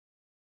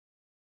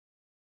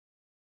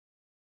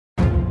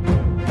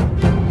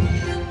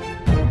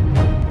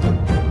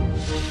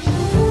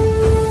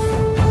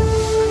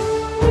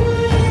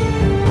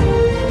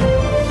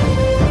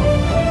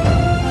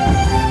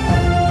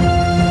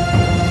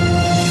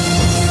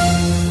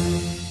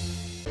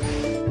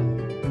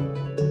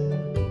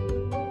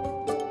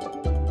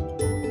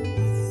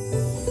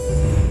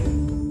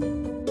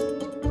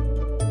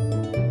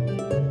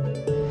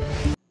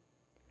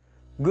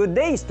Good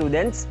day,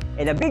 students,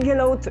 and a big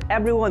hello to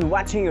everyone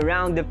watching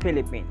around the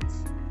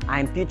Philippines.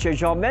 I'm teacher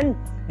Juven,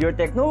 your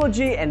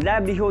technology and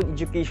livelihood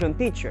education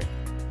teacher.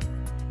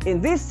 In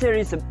this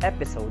series of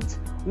episodes,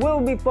 we'll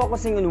be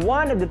focusing on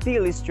one of the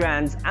TLE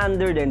strands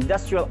under the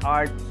industrial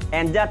art,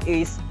 and that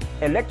is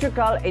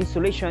electrical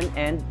installation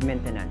and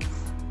maintenance.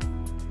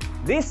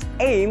 This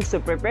aims to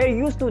prepare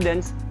you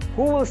students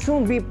who will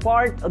soon be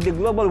part of the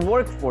global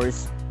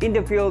workforce in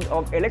the field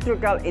of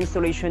electrical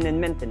installation and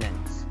maintenance.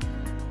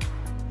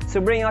 So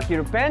bring out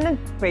your pen and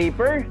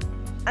paper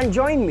and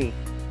join me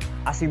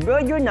as we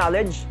build your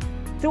knowledge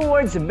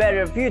towards a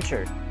better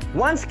future,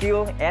 one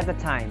skill at a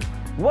time.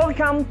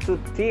 Welcome to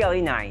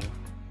TLE-9.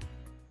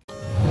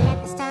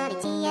 Let the study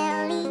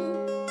TLE,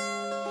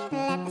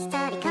 let the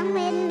study come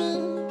with me.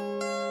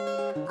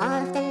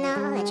 All of the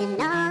knowledge and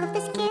all of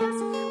the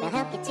skills will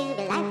help you to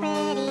be life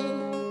ready.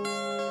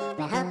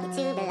 Will help you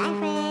to be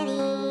life ready.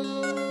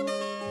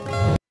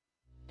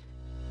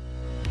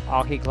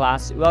 Okay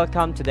class,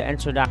 welcome to the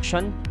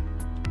introduction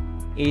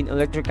in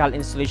electrical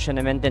installation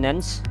and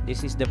maintenance.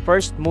 This is the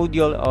first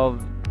module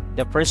of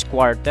the first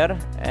quarter,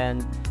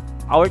 and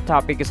our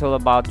topic is all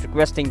about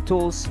requesting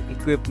tools,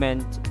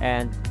 equipment,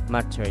 and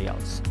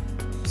materials.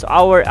 So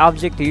our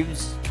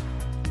objectives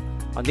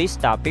on this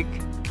topic,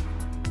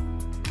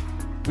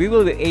 we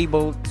will be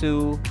able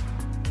to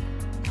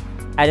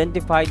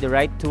identify the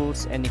right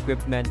tools and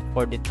equipment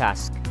for the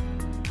task.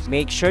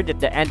 Make sure that at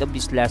the end of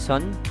this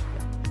lesson,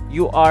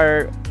 you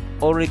are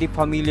already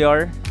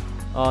familiar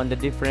on the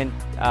different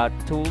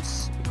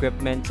tools,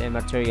 equipment, and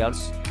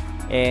materials,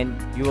 and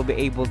you will be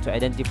able to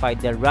identify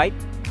the right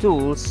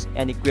tools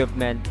and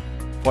equipment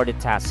for the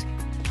task.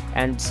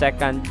 And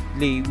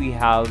secondly, we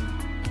have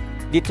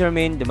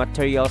determined the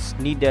materials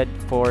needed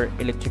for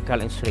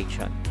electrical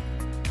installation.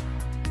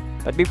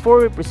 But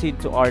before we proceed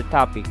to our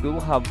topic, we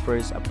will have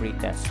first a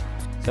pre-test.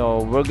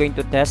 So we're going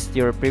to test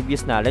your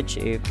previous knowledge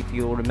if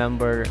you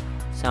remember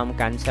some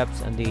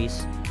concepts on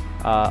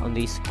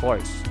this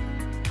course.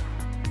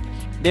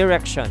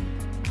 Direction.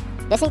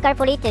 Listen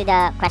carefully to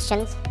the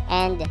questions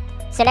and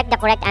select the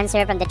correct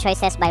answer from the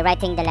choices by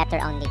writing the letter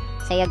only.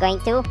 So you're going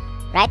to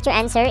write your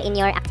answer in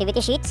your activity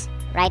sheets,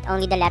 write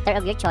only the letter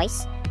of your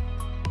choice,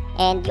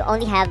 and you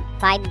only have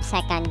 5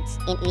 seconds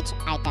in each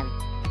item.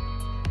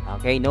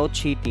 Okay, no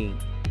cheating.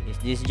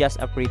 This is just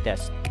a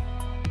pre-test.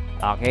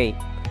 Okay,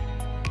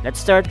 let's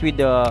start with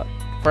the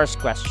first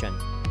question.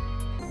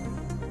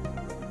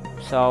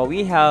 So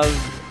we have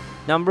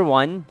number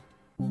 1,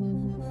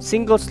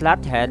 single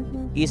slot head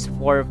is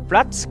for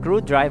flat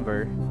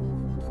screwdriver,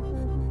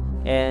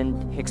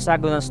 and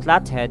hexagonal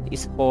slot head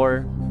is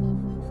for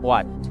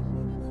what?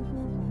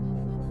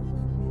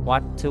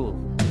 What tool?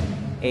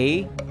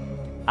 A.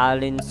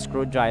 Allen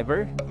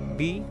screwdriver,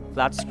 B.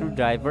 Flat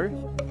screwdriver,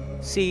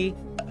 C.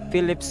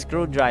 Phillips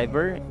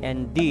screwdriver,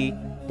 and D.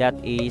 That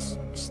is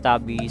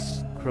stubby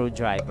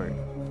screwdriver.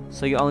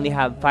 So you only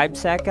have 5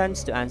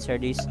 seconds to answer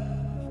this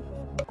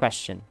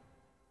question.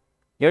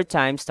 Your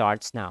time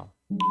starts now.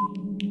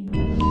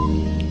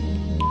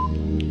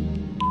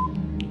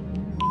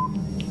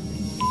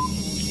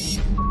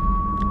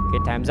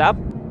 Okay, time's up.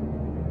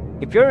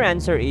 If your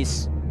answer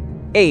is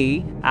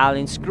A,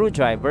 Allen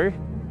screwdriver,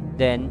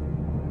 then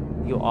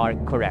you are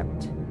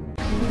correct.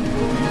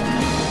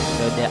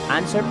 So the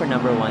answer for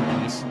number 1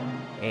 is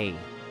A.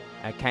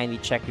 I kindly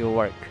check your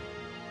work.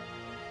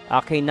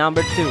 Okay,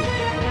 number 2.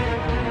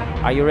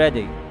 Are you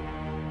ready?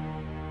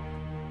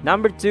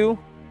 Number 2,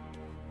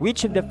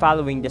 which of the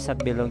following does not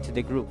belong to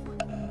the group?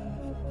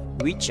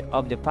 Which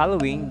of the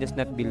following does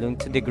not belong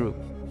to the group?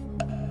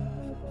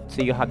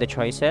 So you have the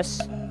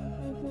choices.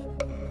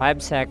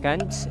 5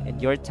 seconds,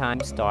 and your time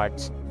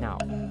starts now.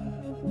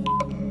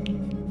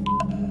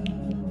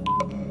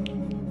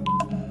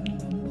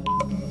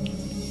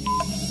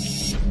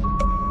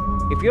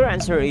 If your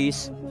answer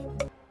is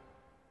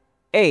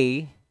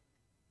A,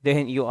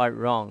 then you are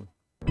wrong.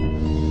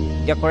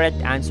 The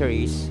correct answer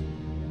is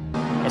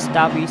a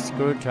stubby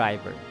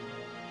screwdriver.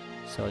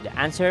 So the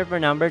answer for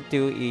number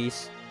 2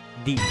 is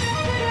D,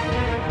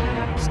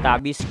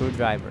 stubby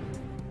screwdriver.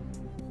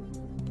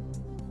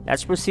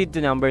 Let's proceed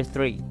to number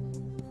 3.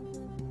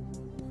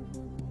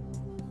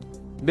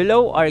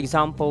 Below are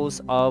examples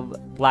of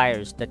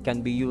pliers that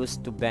can be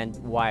used to bend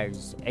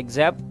wires,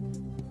 except,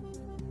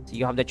 so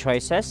you have the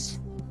choices,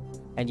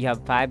 and you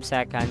have 5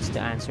 seconds to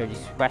answer this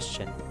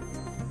question.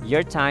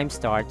 Your time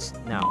starts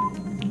now.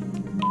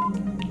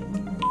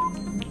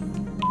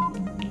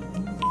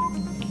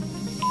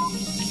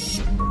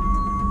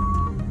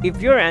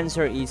 If your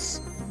answer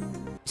is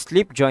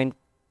slip joint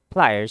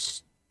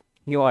pliers,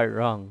 you are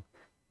wrong.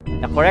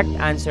 The correct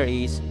answer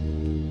is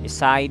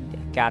side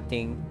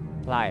cutting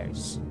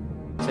pliers.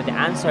 So the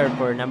answer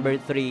for number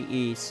 3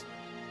 is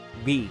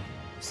B,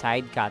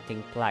 side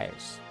cutting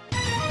pliers.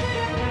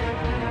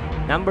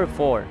 Number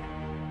 4.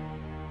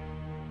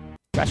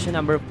 Question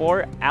number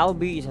 4.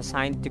 LB is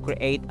assigned to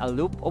create a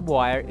loop of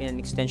wire in an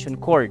extension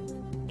cord.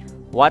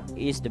 What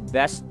is the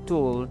best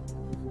tool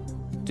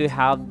to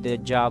have the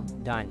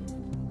job done?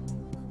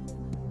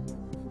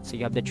 So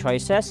you have the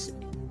choices,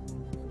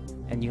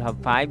 and you have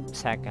 5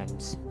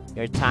 seconds.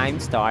 Your time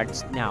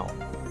starts now.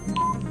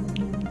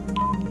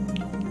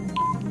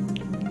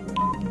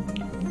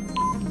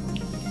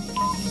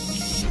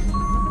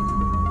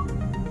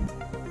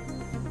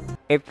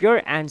 If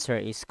your answer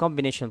is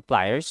combination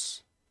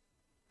pliers,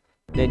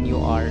 then you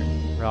are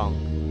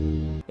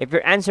wrong. If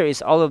your answer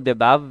is all of the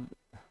above,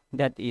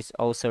 that is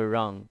also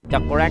wrong. The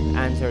correct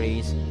answer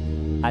is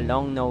a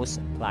long nose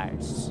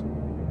pliers.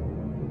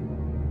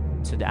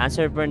 So the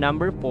answer for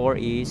number 4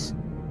 is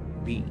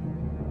B.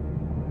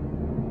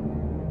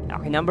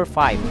 Okay, number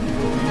 5.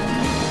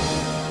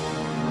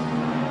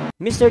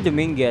 Mr.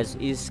 Dominguez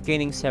is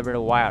scanning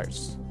several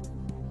wires.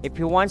 If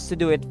he wants to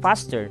do it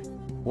faster,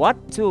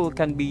 what tool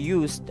can be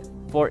used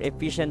for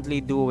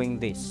efficiently doing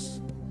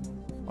this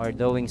or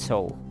doing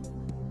so?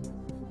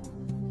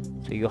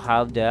 So you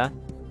have the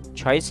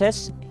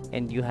choices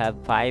and you have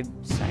 5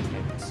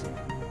 seconds.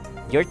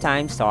 Your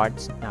time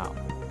starts now.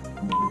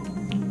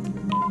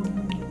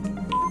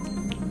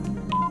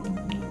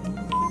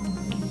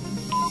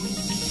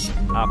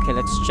 Okay,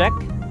 let's check.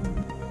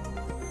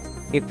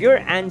 If your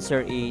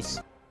answer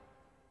is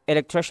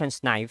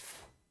electrician's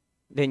knife,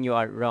 then you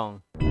are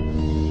wrong.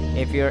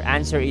 If your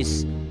answer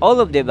is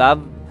all of the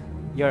above,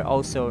 you're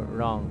also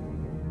wrong.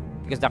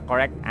 Because the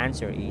correct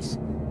answer is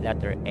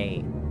letter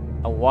A,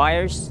 a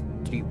wire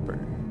stripper.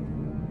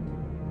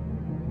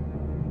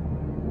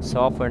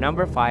 So for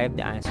number 5,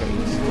 the answer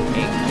is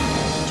A.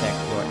 Check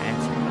your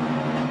answer.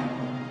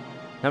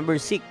 Number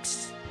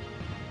 6.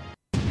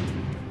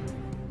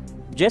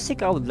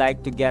 Jessica would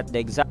like to get the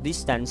exact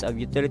distance of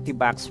utility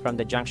box from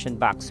the junction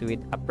box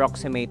with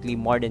approximately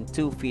more than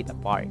 2 feet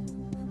apart.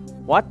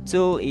 What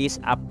tool is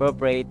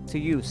appropriate to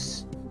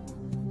use?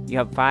 You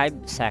have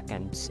 5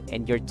 seconds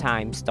and your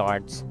time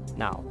starts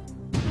now.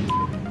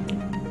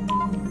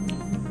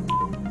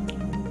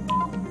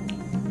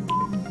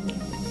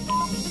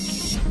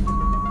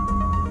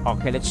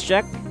 Okay, let's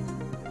check.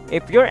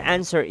 If your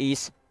answer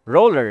is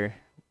roller,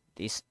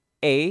 it is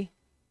A,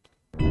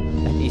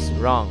 that is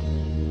wrong.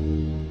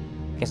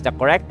 Because the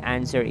correct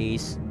answer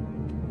is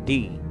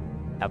D,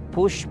 a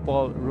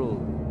push-pull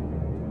rule.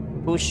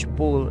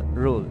 Push-pull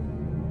rule.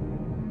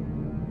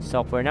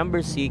 So for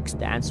number 6,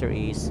 the answer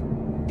is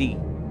D.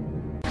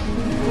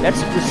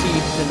 Let's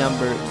proceed to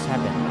number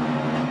 7.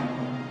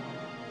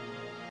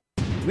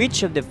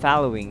 Which of the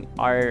following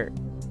are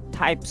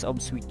types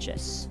of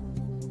switches?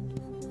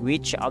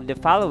 Which of the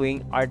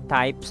following are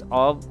types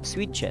of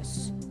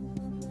switches?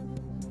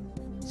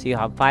 So you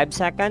have 5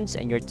 seconds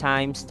and your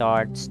time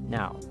starts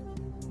now.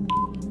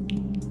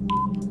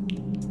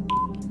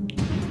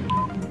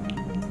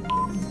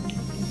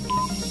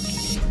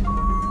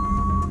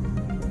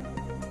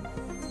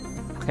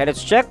 Okay,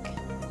 let's check.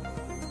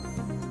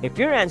 If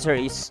your answer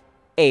is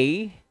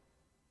A,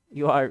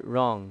 you are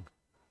wrong.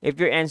 If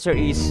your answer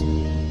is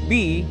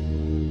B,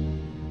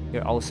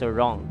 you're also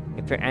wrong.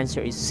 If your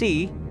answer is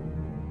C,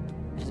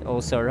 it's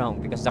also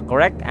wrong because the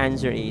correct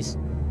answer is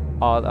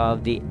all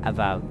of the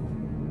above.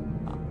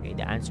 Okay,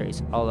 the answer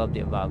is all of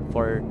the above.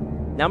 For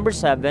number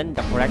 7,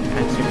 the correct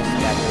answer is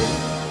letter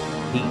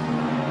D.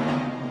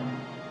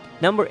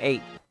 Number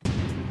 8.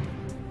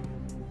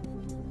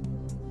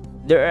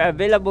 There are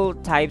available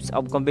types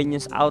of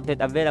convenience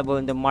outlet available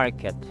in the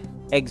market,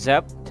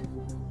 except.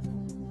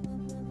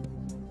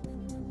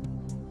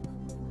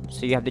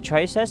 So you have the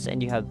choices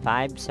and you have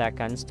 5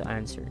 seconds to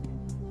answer.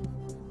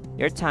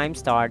 Your time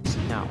starts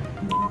now.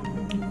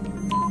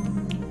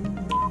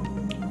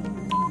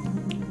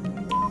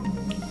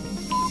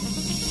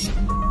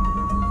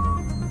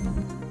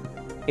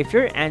 If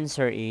your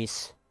answer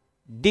is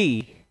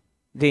D,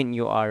 then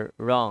you are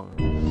wrong.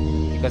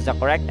 Because the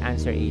correct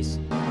answer is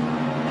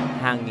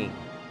hanging.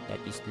 That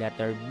is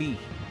letter B.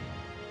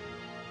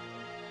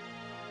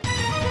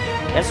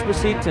 Let's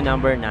proceed to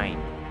number 9.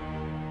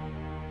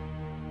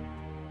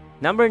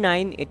 Number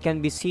 9, it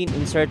can be seen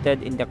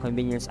inserted in the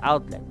convenience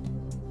outlet.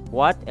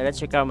 What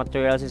electrical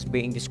materials is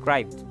being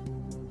described?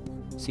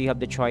 So you have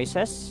the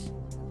choices.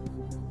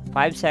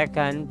 5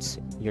 seconds.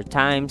 Your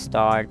time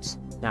starts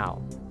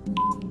now.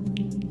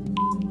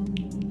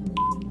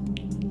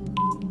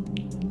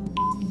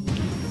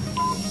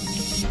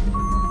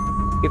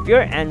 If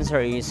your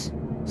answer is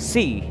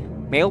C,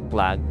 male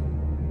plug,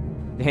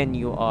 then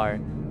you are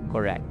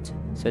correct.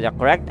 So the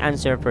correct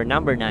answer for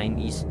number 9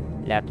 is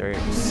letter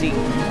C.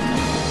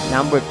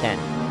 Number 10.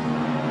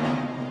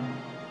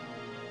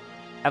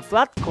 A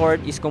flat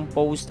cord is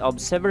composed of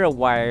several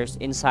wires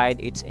inside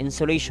its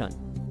insulation.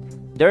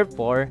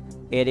 Therefore,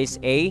 it is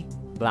a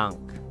blank.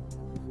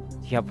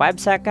 You have 5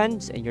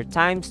 seconds and your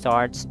time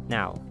starts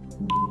now.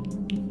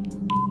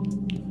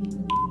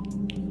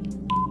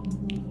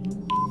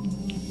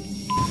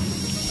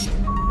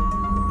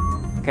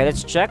 Okay,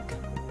 let's check.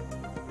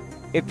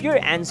 If your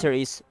answer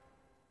is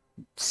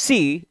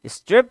C,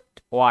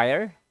 stripped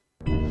wire,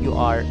 you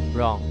are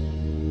wrong.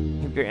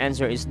 If your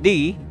answer is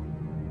D,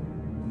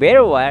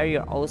 bare wire,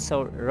 you're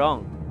also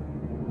wrong.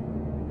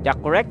 The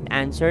correct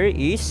answer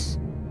is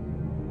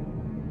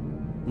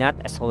not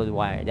a solid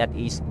wire. That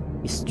is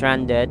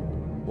stranded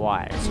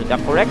wire. So the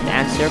correct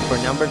answer for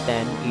number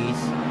 10 is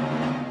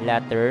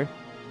letter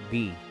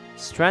B,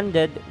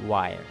 stranded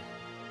wire.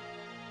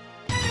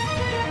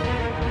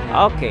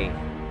 Okay,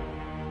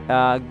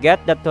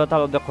 get the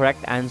total of the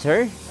correct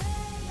answer.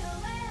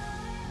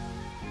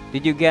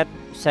 Did you get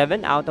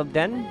 7 out of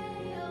 10?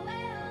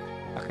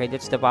 Okay,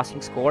 that's the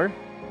passing score,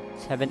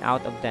 7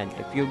 out of 10.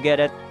 If you get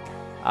it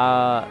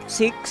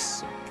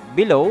 6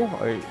 below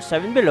or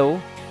 7 below,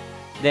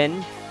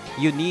 then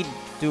you need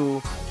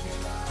to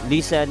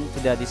listen to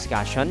the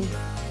discussion.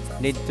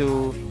 You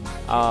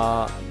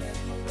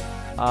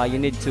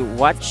need to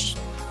watch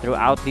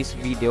throughout this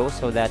video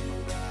so that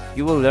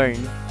you will learn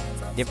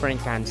different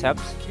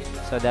concepts,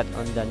 so that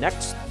on the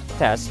next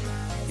test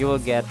you will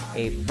get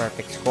a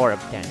perfect score of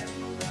 10.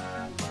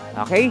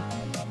 Okay,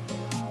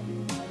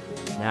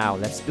 now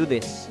let's do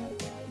this.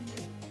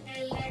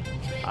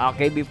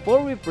 Okay,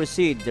 before we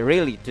proceed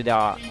really to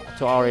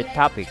our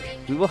topic,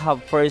 we will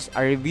have first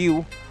a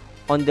review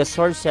on the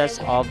sources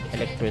of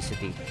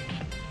electricity.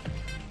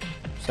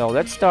 So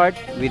let's start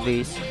with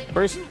this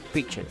first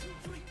picture.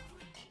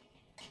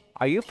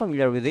 Are you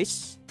familiar with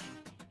this?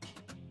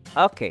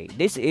 Okay,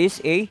 this is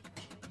a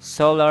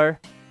solar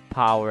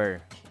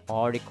power,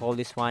 or they call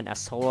this one a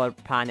solar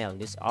panel.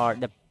 These are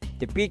the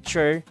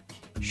picture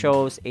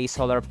shows a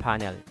solar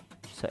panel.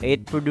 So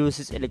it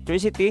produces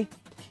electricity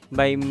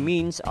by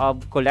means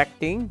of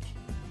collecting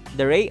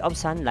the ray of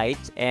sunlight,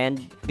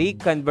 and they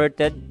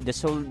converted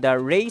the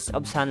rays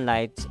of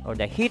sunlight or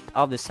the heat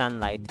of the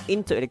sunlight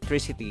into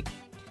electricity.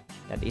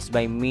 That is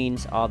by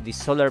means of the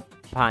solar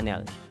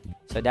panel.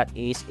 So that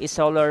is a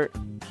solar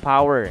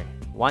power,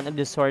 one of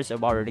the source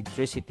of our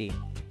electricity.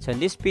 So in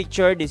this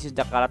picture, this is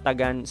the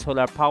Calatagan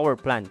solar power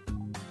plant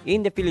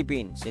in the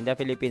Philippines. In the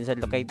Philippines,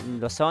 located in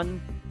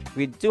Luzon,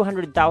 with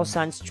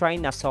 200,000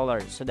 China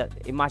solar. So that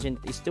imagine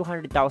it's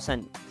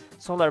 200,000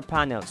 solar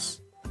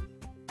panels.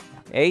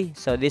 Okay,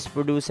 so this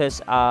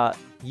produces a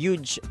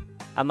huge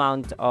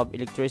amount of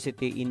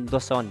electricity in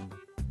Luzon.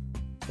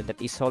 So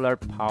that is solar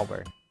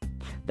power.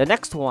 The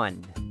next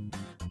one.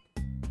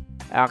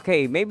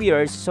 Okay, maybe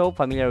you're so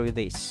familiar with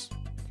this.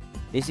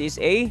 This is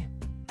a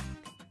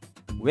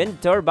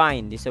wind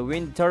turbine. This is a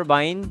wind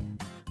turbine.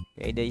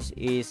 Okay, this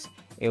is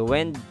a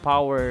wind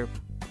power.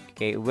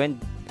 Okay, a wind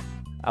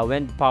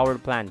power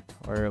plant.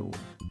 Or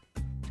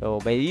so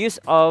by the use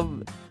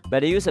of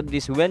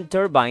these wind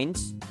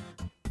turbines,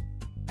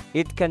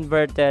 it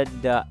converted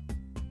the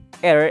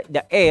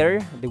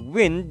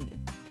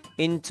wind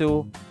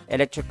into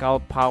electrical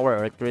power or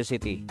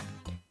electricity.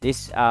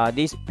 This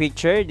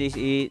picture, this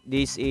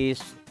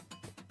is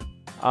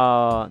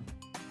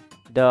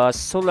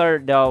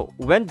the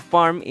wind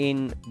farm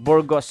in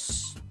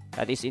Burgos,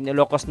 that is in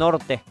Ilocos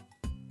Norte.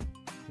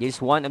 This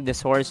is one of the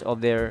source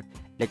of their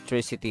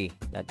electricity.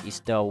 That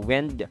is the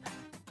wind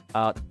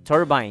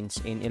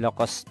turbines in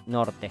Ilocos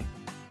Norte.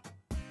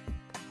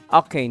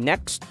 Okay,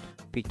 next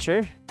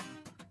picture.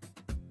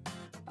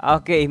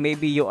 Okay,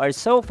 maybe you are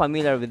so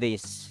familiar with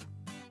this.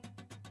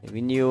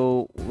 When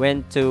you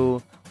went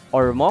to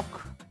Ormoc,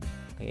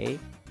 okay,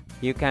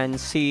 you can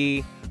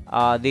see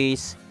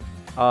this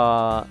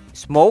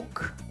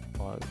smoke,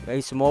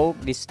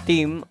 this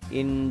steam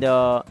in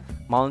the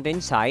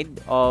mountainside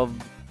of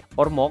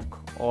Ormoc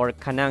or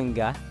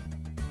Kananga.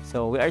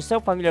 So we are so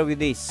familiar with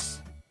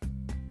this.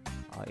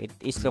 It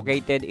is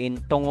located in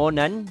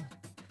Tongonan,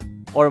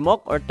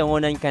 Ormoc or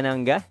Tongonan,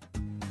 Kananga.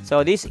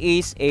 So this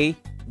is a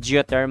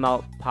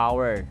geothermal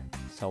power.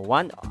 So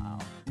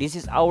this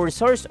is our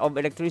source of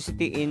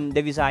electricity in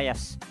the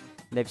Visayas.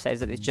 The Visayas,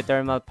 that is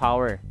geothermal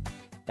power.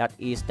 That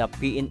is the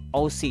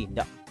PNOC,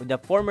 the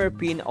former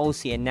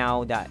PNOC, and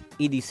now the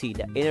EDC,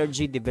 the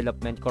Energy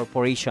Development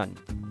Corporation.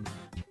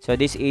 So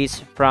this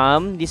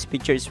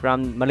picture is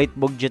from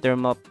Malitbog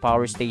Geothermal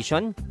Power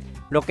Station,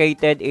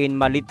 located in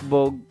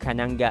Malitbog,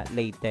 Kananga,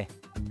 Leyte.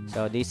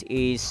 So this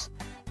is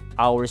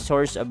our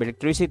source of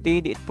electricity.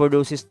 It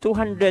produces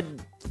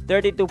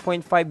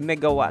 232.5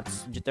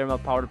 megawatts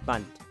geothermal power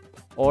plant,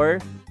 or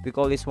we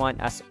call this one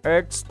as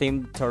earth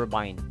steam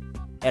turbine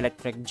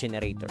electric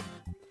generator.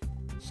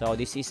 So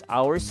this is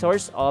our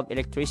source of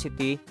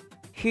electricity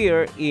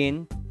here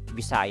in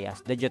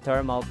Visayas, the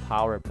geothermal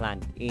power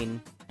plant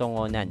in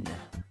Tongonan.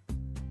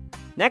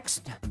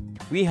 Next,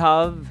 we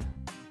have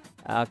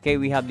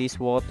this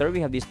water,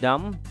 we have this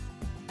dam.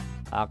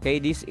 Okay,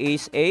 this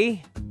is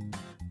a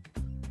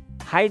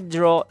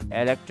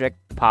hydroelectric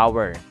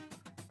power.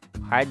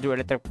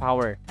 Hydroelectric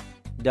power.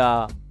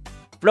 The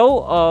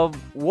flow of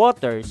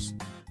waters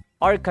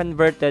are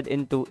converted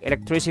into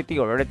electricity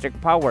or electric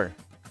power.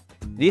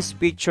 This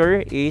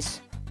picture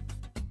is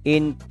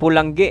in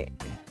Pulangi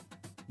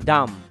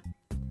Dam,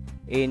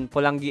 in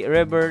Pulangi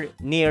River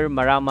near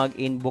Maramag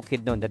in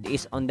Bukidnon. That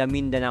is on the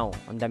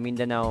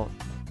Mindanao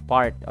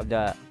part of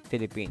the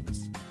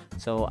Philippines.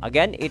 So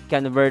again, it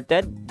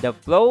converted the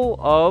flow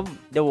of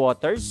the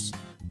waters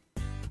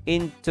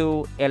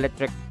into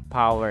electric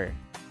power.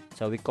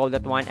 So we call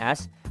that one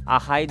as a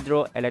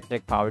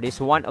hydroelectric power. This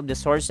is one of the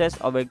sources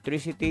of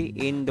electricity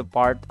in the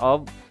part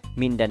of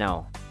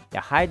Mindanao, the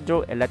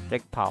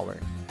hydroelectric power.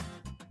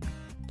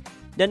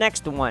 the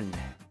next one.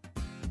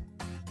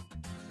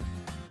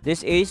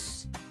 This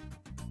is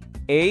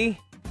a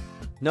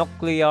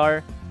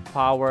nuclear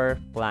power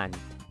plant.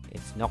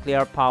 It's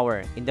nuclear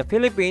power. In the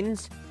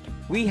Philippines,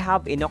 we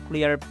have a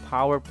nuclear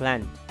power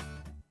plant,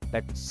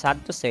 but sad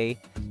to say,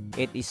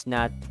 it is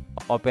not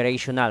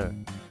operational.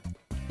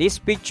 This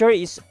picture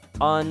is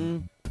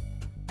on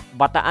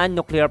Bataan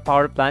Nuclear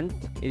Power Plant.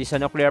 It is a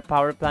nuclear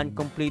power plant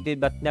completed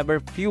but never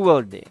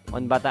fueled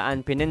on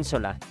Bataan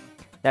Peninsula.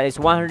 That is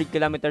 100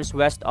 kilometers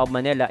west of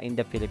Manila in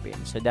the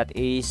Philippines. So that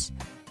is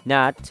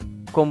not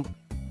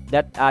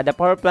the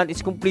power plant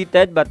is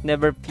completed but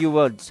never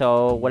fueled.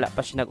 So wala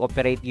pa siya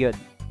nag-operate yun.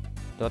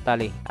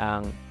 Totally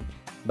ang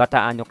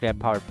Bataan Nuclear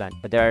Power Plant.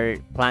 But there are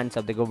plans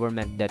of the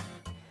government that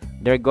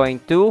they're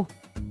going to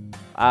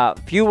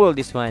fuel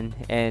this one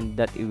and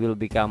that it will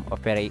become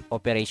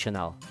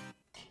operational.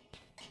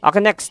 Okay,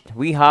 next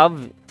we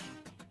have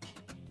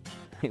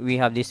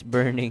this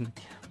burning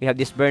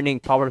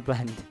power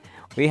plant.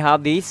 We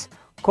have this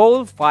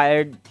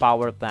coal-fired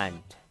power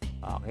plant.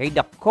 Okay,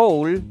 the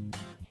coal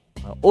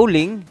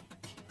uling,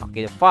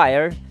 okay, the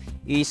fire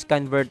is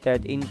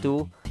converted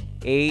into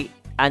an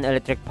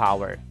electric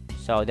power.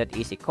 So that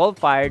is a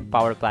coal-fired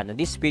power plant. Now,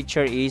 this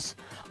picture is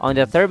on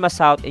the Therma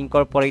South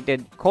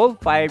Incorporated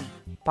coal-fired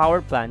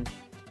power plant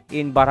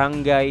in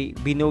Barangay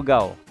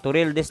Binugao,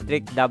 Turil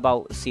District,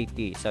 Davao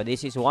City. So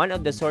this is one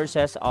of the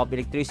sources of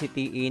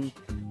electricity in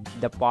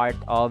the part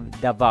of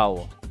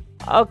Davao.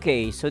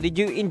 Okay, so did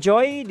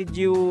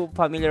you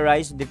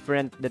familiarize the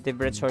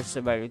different sources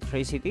of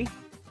electricity?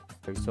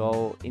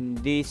 So in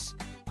this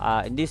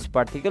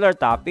particular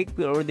topic,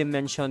 we already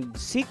mentioned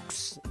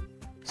 6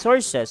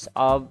 sources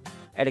of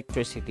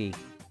electricity.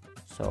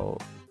 So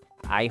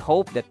I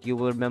hope that you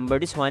will remember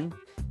this one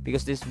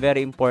because this is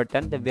very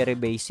important, very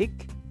basic.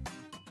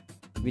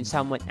 When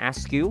someone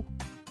asks you,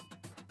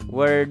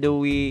 where do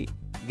we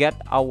get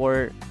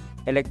our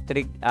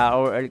electricity,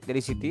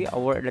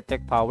 our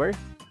electric power?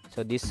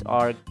 So these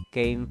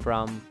came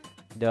from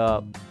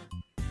the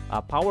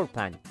power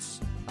plants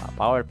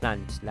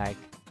like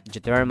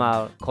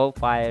geothermal,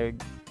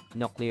 coal-fired,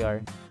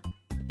 nuclear,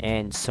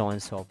 and so on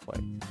and so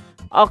forth.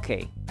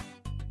 Okay.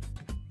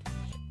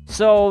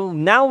 So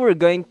now we're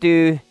going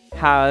to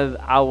have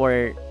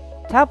our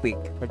topic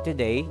for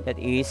today. That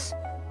is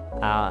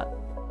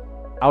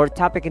our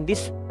topic in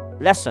this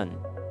lesson.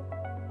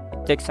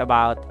 It talks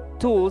about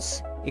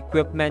tools,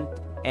 equipment,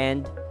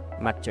 and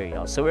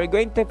materials. So we're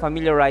going to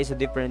familiarize the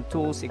different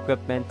tools,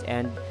 equipment,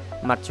 and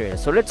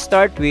materials. So let's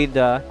start with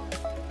the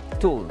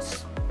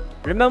tools.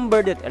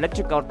 Remember that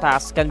electrical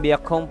tasks can be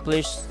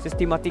accomplished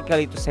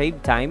systematically to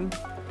save time,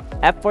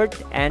 effort,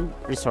 and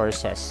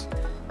resources.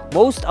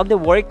 Most of the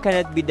work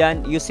cannot be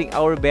done using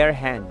our bare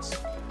hands.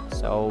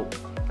 So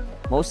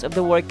most of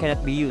the work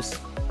cannot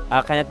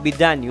be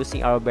done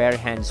using our bare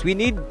hands. We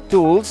need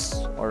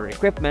tools or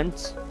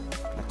equipment,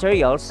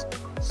 materials,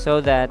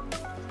 so that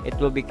it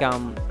will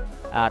become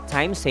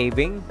time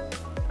saving.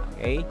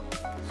 Okay,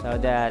 so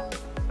that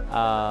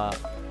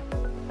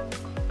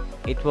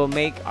it will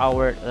make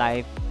our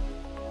life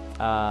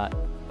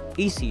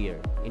easier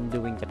in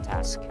doing the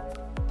task.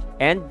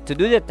 And to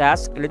do the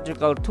task,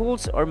 electrical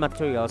tools or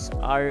materials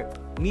are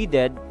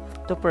needed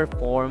to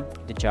perform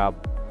the job.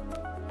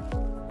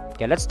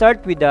 Okay, let's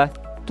start with the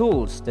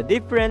tools, the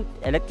different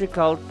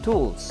electrical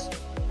tools,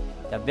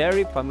 the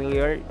very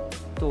familiar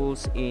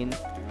tools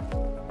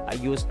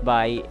used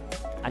by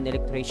an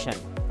electrician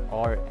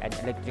or an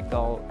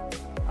electrical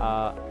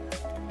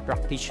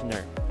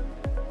practitioner.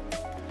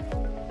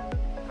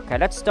 Okay,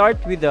 let's start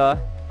with the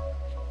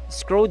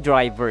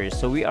screwdrivers.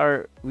 So we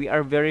are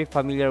very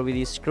familiar with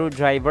these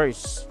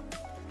screwdrivers.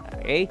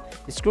 Okay,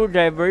 the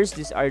screwdrivers,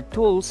 these are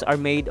tools are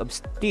made of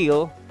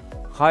steel,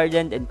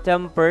 hardened and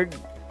tempered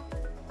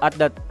at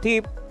the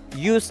tip,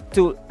 used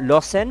to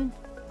loosen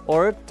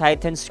or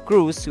tighten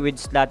screws with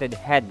slatted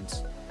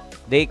heads.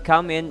 They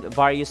come in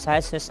various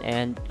sizes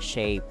and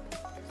shape.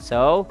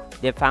 So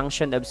the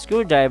function of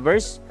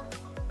screwdrivers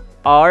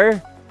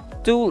are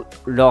to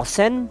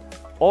loosen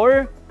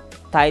or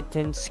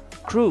tighten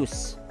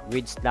screws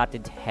with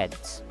slatted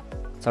heads.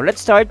 So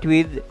let's start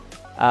with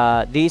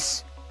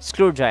this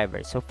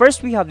screwdriver. So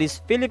first we have this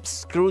Phillips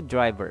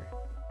screwdriver.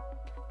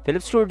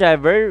 Phillips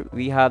screwdriver,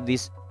 we have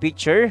this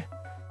picture.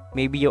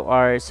 Maybe you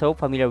are so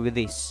familiar with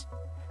this.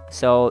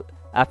 So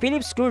a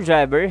Phillips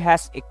screwdriver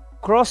has a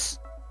cross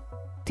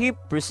tip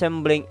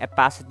resembling a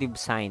positive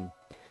sign.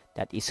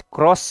 That is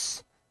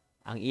cross.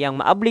 Ang iyang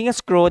maabling nga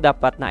screw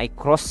dapat na ay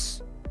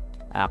cross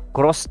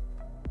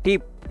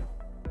tip.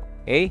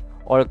 Okay?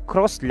 Or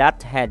cross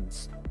lat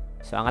heads.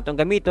 So ang atong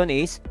gamiton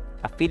is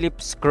a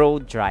Phillips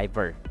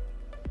screwdriver.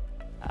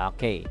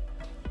 Okay.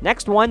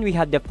 Next one, we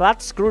have the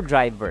flat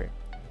screwdriver.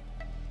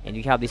 And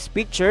we have this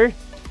picture.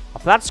 A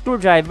flat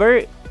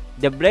screwdriver,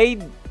 the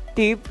blade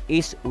tip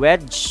is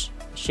wedge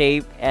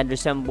shape and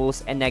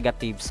resembles a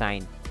negative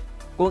sign.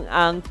 Kung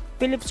ang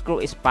Phillips screw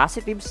is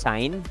positive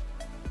sign,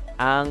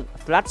 ang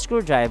flat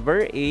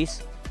screwdriver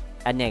is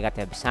a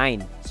negative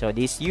sign. So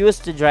this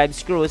used to drive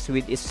screws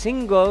with a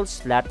single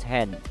slat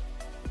head.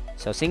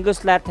 So single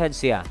slat head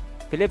siya.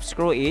 Phillips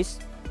screw is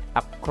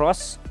a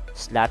cross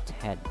slot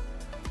head.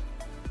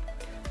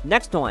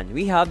 Next one,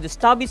 we have the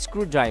stubby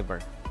screwdriver.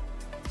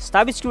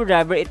 Stubby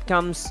screwdriver, it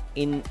comes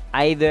in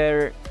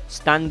either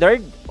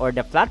standard or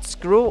the flat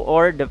screw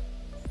or the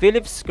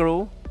Phillips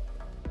screw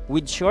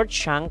with short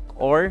shank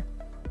or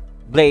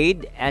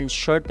blade and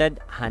shorted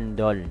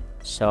handle.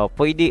 So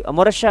pwede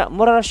mura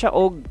siya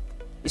og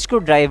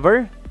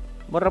screwdriver,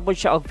 mura po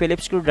siya og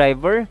Phillips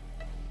screwdriver,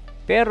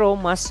 pero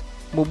mas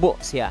mubo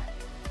siya.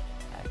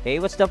 Okay,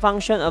 what's the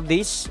function of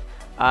this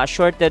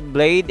shorted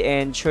blade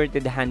and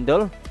shorted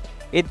handle?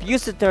 It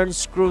used to turn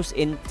screws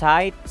in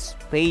tight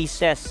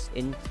spaces.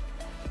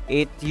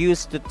 It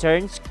used to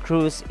turn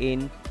screws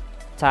in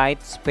tight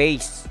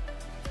space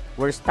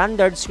where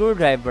standard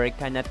screwdriver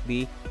cannot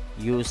be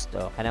used.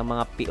 Kanang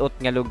mga piot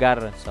nga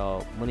lugar.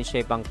 So, muna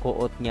siya pang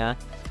kuot niya,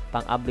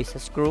 pang abli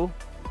sa screw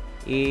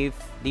if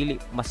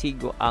dili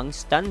masigo ang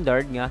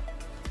standard nga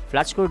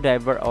flat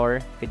screwdriver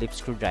or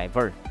Phillips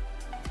screwdriver.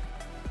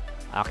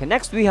 Okay,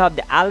 next we have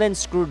the Allen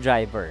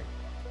screwdriver.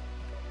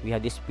 We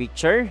have this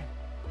picture.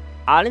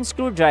 Allen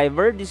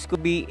screwdriver, this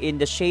could be in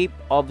the shape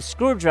of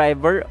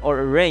screwdriver or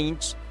a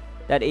wrench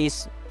that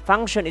is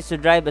function is to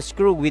drive a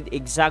screw with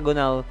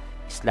hexagonal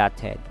slot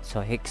head.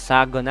 So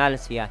hexagonal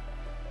siya.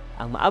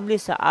 Ang maabli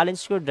sa Allen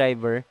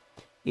screwdriver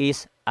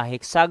is a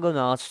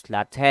hexagonal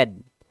slot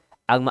head.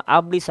 Ang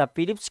maabli sa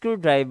Phillips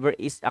screwdriver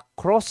is a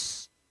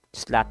cross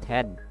slot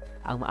head.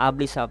 Ang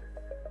maabli sa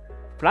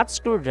flat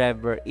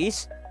screwdriver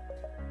is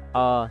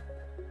a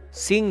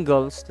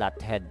single slot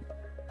head.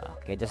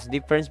 Okay, that's the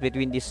difference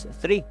between these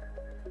three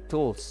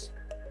tools.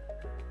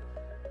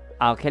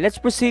 Okay, let's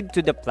proceed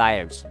to the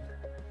pliers.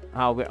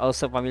 We're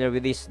also familiar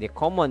with this, the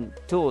common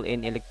tool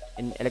in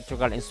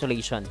electrical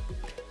installation.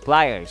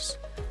 Pliers.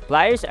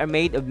 Pliers are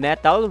made of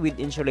metal with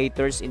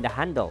insulators in the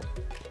handle.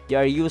 They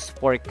are used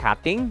for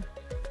cutting,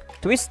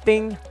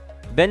 twisting,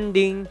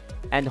 bending,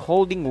 and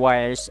holding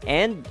wires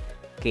and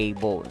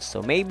cables.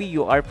 So maybe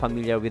you are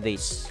familiar with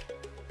this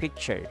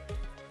picture.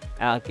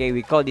 Okay,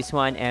 we call this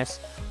one as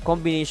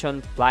combination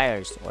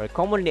pliers, or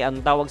commonly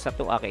ang tawag sa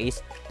tuwa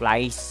is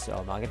plies. So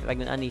makikita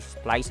tayo nun is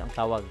plies ang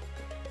tawag.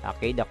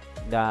 Okay,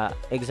 the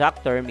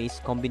exact term is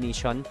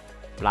combination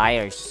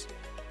pliers,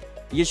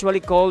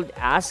 usually called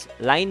as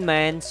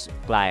lineman's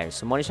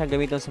pliers. So muna siyang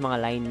gamitin sa mga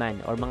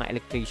lineman or mga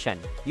electrician,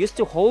 used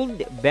to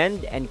hold,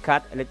 bend, and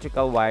cut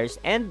electrical wires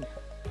and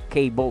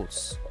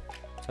cables.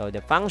 So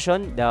the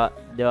function,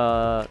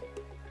 the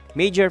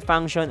major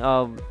function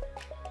of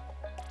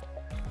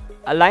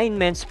a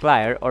lineman's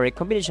plier or a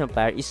combination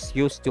plier is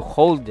used to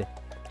hold.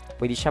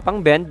 Pwede siya pang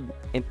bend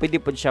and pwede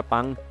po siya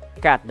pang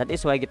cut. That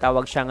is why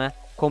gitawag siya nga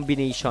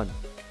combination.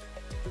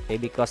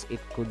 Okay, because it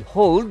could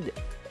hold,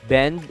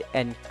 bend,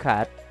 and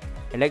cut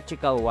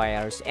electrical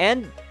wires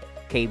and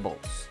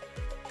cables.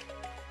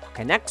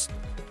 Okay, next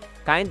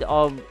kind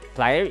of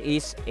plier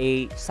is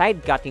a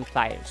side cutting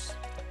pliers.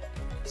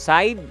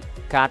 Side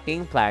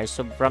cutting pliers.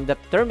 So from the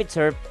term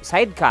itself,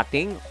 side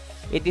cutting,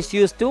 it is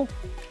used to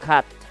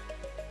cut.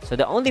 So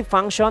the only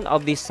function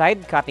of the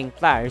side cutting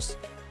pliers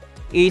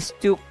is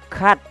to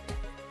cut.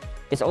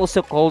 It's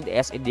also called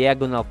as a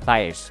diagonal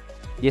pliers.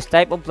 This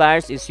type of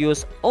pliers is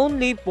used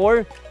only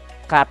for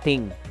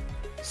cutting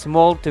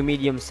small to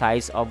medium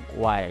size of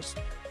wires.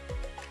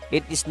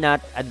 It is not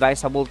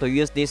advisable to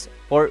use this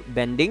for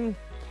bending.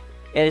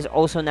 It is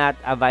also not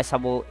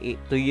advisable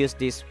to use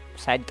this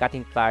side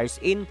cutting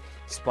pliers in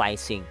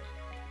splicing.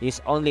 It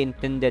is only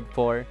intended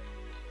for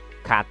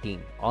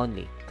cutting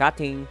only.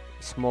 Cutting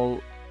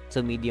small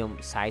to medium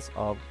size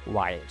of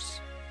wires.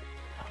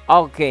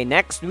 Okay,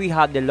 next we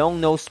have the long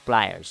nose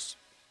pliers.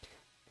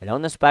 The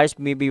long nose pliers,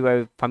 maybe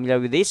we're familiar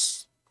with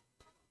this.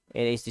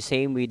 It is the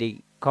same with the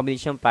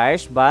combination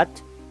pliers, but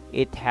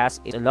it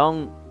has a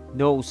long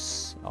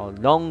nose or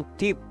long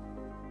tip.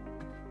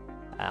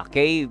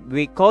 Okay,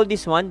 we call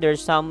this one,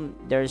 there's some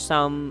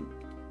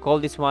call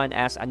this one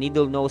as a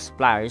needle nose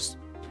pliers,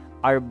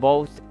 are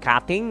both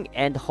cutting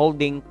and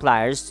holding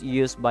pliers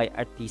used by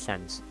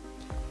artisans,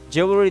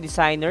 jewelry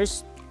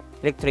designers,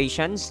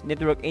 electricians,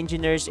 network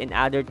engineers, and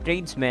other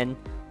tradesmen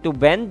to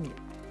bend,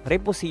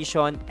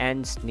 reposition,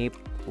 and snip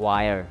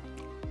wire.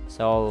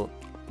 So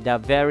the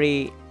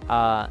very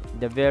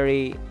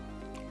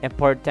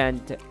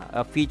important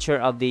feature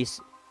of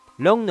this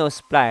long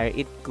nose plier,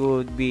 it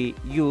could be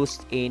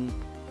used in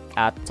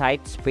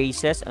tight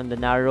spaces on the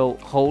narrow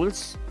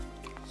holes.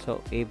 So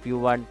if you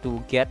want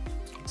to get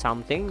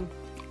something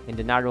in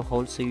the narrow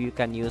holes, so you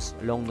can use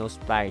long nose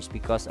pliers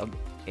because of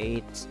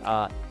its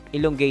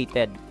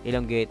elongated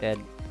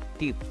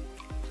tip.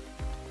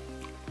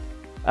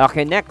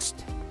 Okay,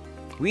 next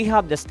we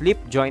have the slip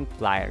joint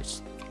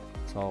pliers.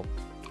 So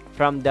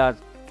from the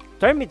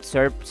term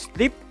itself,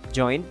 slip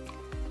joint,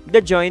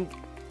 the joint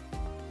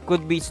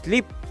could be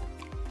slip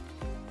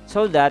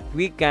so that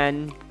we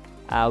can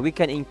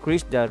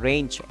increase the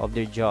range of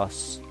their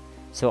jaws.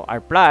 So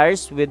our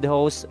pliers with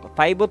those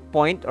pivot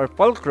point or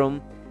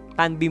fulcrum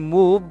can be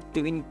moved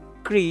to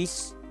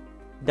increase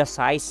the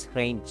size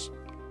range.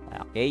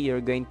 Okay,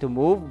 you're going to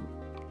move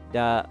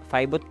the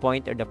pivot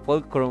point or the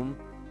fulcrum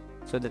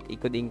so that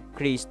it could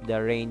increase the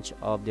range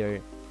of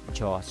their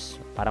jaws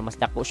para mas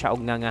dako siya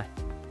og nga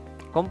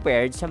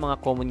compared sa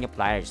mga common nga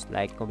pliers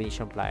like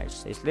combination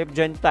pliers. Sa slip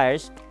joint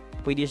pliers,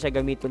 pwede siya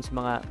gamiton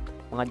sa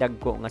mga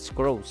dagko nga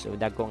screws o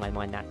dagko nga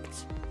mga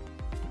nuts.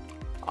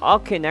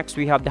 Okay, next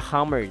we have the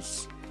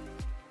hammers.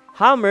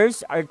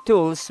 Hammers are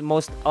tools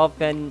most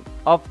often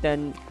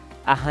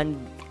a hand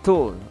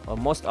tool or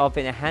most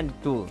often a hand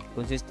tool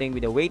consisting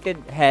with a weighted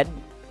head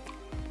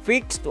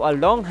fixed to a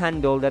long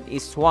handle that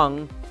is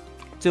swung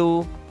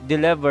to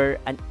deliver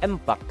an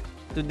impact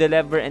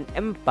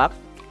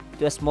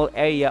to a small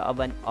area of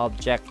an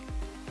object.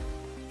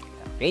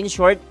 In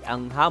short,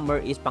 ang hammer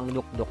is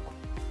pangdukduk,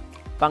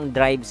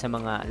 pang-drive sa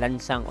mga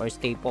lansang or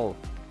staple.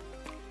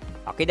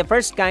 Okay, the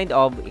first kind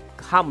of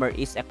hammer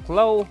is a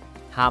claw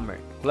hammer.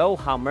 Claw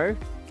hammer,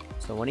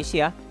 so ano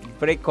siya?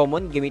 Very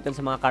common, gamiton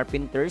sa mga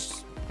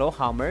carpenters, claw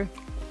hammer.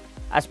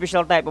 A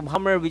special type of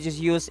hammer which is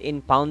used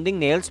in pounding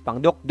nails,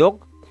 pangdukduk,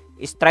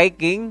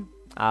 striking,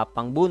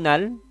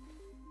 pangbunal,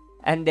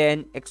 and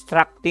then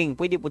extracting,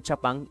 pwede po siya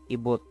pang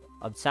ibot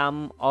of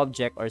some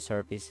object or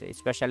surface,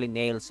 especially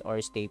nails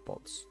or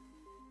staples.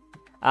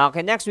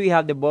 Okay, next we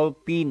have the ball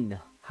peen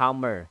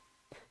hammer.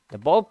 The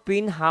ball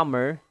peen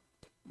hammer,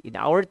 in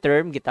our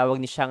term,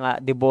 gitawag ni siya nga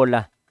de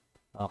bola.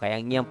 Okay,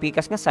 ang iyang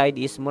pikas nga side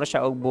is mura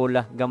siya og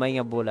bola, gamay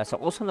nga bola. So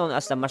also known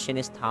as the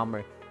machinist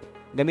hammer.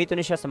 Gamito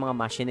ni siya sa mga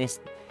machinist.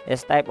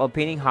 It's type of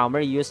peening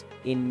hammer used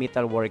in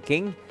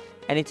metalworking,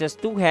 and it has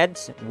two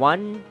heads,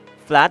 one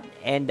flat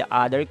and the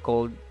other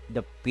called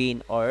the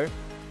pin or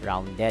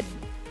rounded.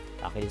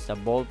 Okay, it's a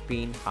ball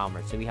peen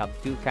hammer. So we have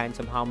two kinds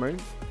of hammer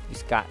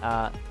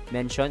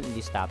mentioned in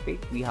this topic.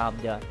 We have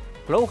the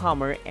claw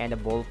hammer and the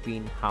ball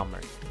peen hammer.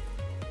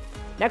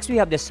 Next we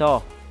have the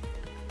saw.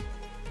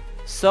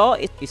 Saw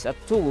is a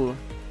tool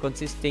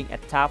consisting a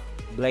tough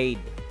blade,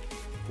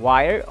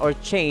 wire or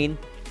chain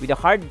with a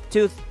hard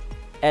tooth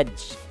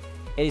edge.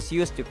 It is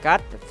used to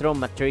cut through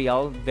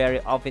material, very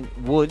often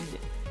wood,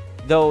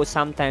 though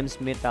sometimes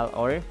metal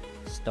or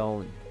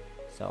stone.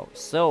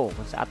 So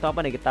kung sa ato pa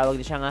nagitawag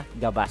din siya nga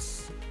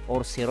gabas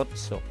or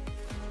sirotso.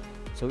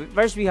 So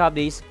first we have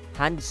this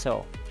hand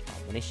saw.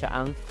 Ano siya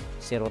ang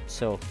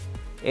sirotso.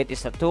 It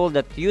is a tool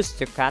that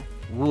used to cut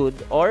wood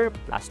or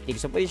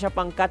plastic. So pwede siya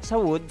pang cut sa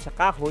wood, sa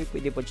kahoy,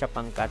 pwede po siya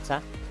pang cut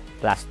sa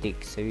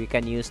plastic. So you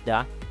can use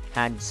the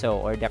hand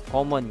saw or the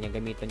common nga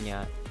gamiton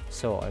niya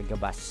saw or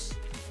gabas.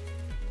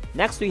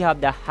 Next we have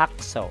the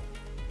hacksaw.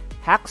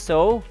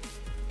 Hacksaw,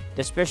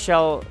 the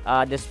special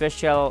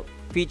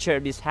feature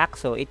of this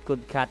hacksaw, it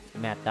could cut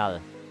metal.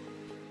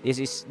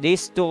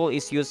 This tool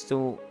is used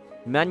to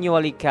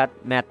manually cut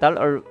metal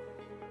or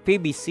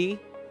PVC,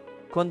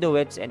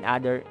 conduits and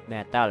other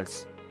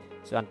metals.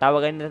 So ang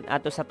tawagan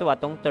nato sa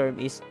atong term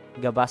is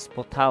gabas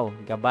puthaw.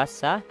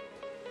 Gabas sa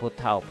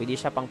puthaw. Pwede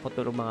siya pang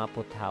putol mga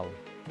puthaw.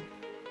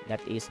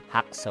 That is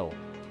hacksaw.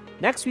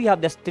 Next we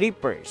have the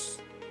strippers.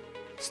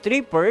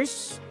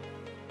 Strippers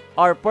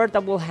are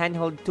portable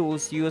handheld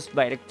tools used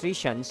by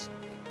electricians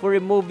for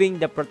removing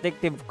the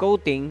protective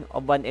coating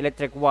of an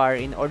electric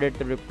wire in order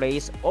to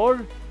replace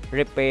or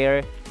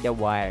repair the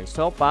wire.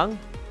 So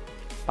pang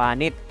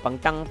panit,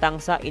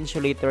 pangtangtang sa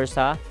insulator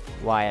sa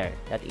wire.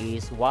 That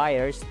is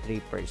wire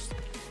strippers.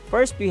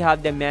 First we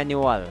have the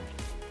manual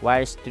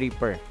wire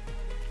stripper.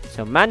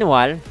 So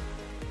manual,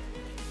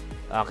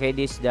 okay,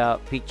 this is the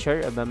picture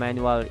of a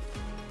manual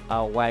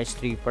wire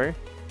stripper.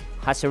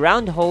 Has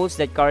round holes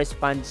that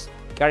corresponds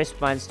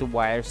to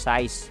wire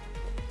size.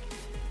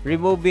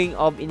 Removing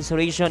of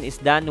insulation is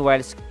done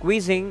while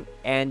squeezing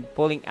and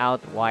pulling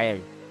out wire.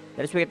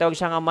 That's why tawag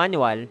siya nga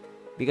manual,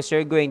 because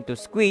you're going to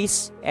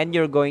squeeze and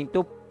you're going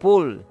to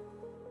pull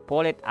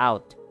it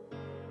out.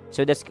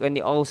 So that's can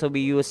also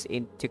be used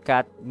to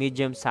cut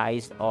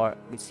medium-sized or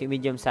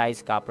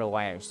medium-sized copper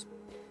wires.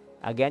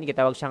 Again,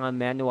 kitawag siya nga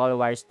manual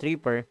wire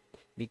stripper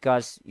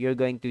because you're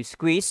going to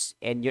squeeze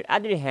and your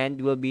other hand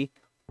will be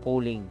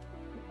pulling.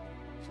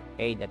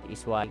 Okay, that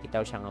is why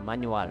kitawag siya nga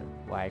manual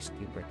wire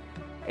stripper.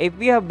 If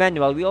we have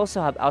manual, we also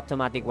have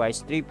automatic wire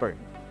stripper.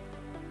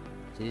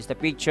 So this is the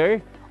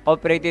picture,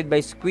 operated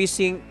by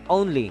squeezing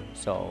only.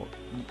 So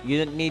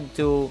you don't need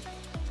to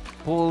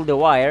pull the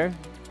wire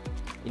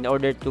in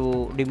order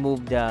to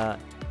remove the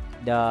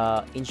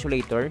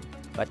insulator,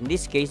 but in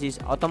this case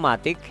it's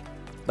automatic.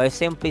 By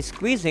simply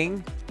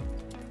squeezing,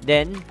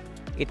 then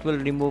it will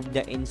remove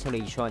the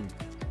insulation.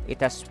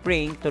 It has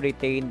spring to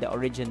retain the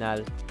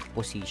original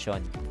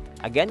position.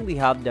 Again, we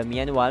have the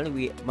manual,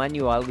 we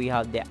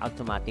have the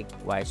automatic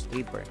wire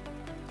stripper.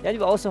 Then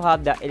we also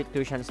have the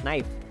electrician's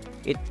knife.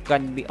 It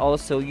can be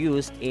also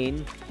used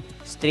in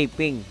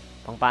stripping,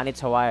 pangpanit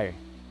sa wire.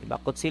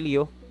 Diba,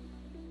 kutsilyo,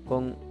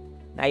 kung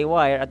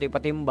na-wire ato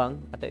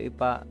ipatimbang, ato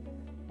ipa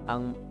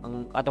ang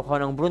ato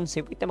ko ng bronze,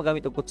 ito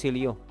magamit og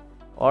kutsilyo.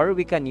 Or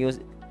we can use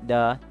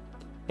the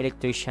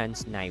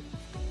electrician's knife.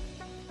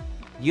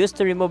 Used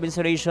to remove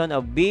insulation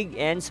of big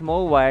and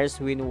small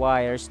wires when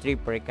wire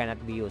stripper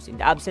cannot be used.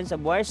 In the absence of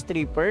wire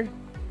stripper,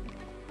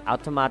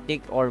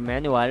 automatic or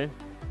manual,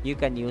 you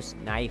can use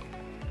knife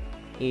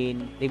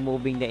in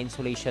removing the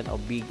insulation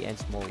of big and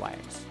small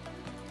wires.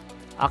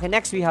 Okay,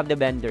 next we have the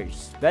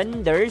benders.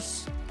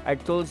 Benders are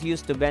tools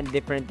used to bend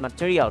different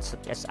materials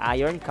such as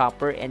iron,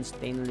 copper, and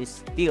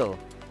stainless steel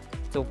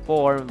to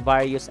form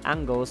various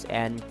angles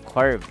and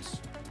curves.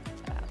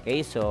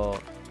 Okay, so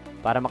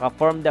para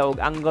maka-form daw og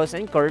angles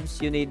and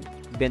curves, you need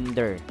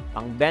bender.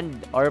 Pang bend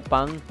or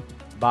pang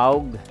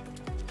baug.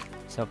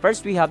 So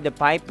first we have the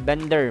pipe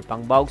bender,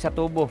 pang baug sa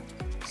tubo.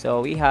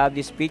 So we have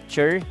this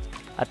picture,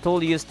 a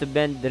tool used to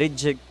bend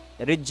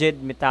rigid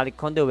metallic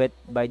conduit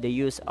by the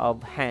use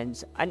of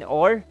hands and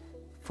or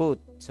foot.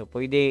 So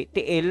pwede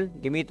tiil,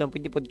 gamiton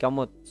pwede pud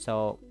kamot.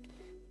 So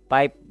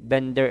pipe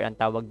bender ang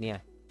tawag niya.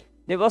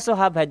 They also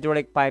have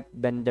hydraulic pipe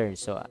bender.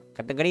 So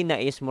kategory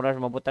na is mura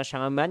mabutan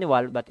siya nga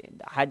manual, but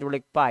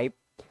hydraulic pipe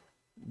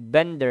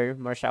bender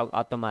more siya og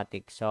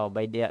automatic. So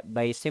by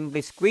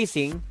simply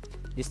squeezing,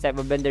 this type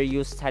of bender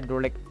uses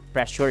hydraulic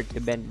pressure to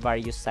bend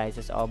various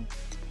sizes of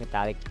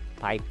metallic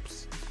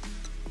pipes.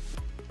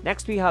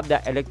 Next, we have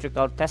the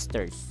electrical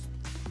testers.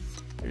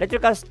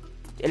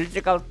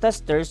 Electrical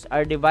testers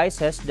are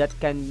devices that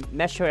can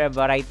measure a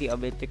variety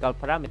of electrical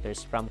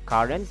parameters from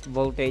current,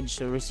 voltage,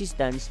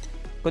 resistance,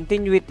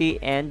 continuity,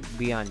 and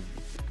beyond.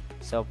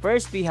 So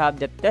first, we have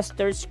the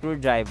tester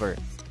screwdriver.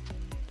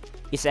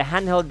 It's a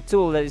handheld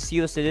tool that is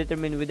used to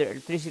determine whether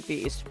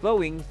electricity is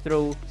flowing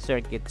through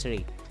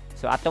circuitry.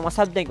 So atong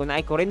masabtan kung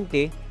naay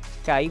kurente,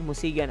 kay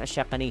musiga na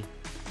siya kani.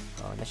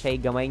 Na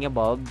siya gamay nga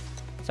bulb.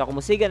 So kung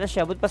musiga na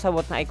siya, but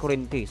pasabot na ay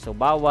kurente. So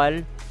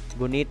bawal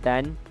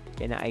gunitan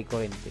kay na ay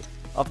kurente.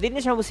 Of din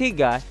na siya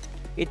musiga,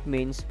 it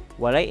means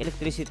walay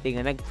electricity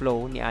nga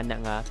nagflow ni ana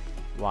nga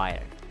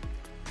wire.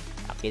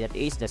 Okay, that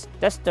is the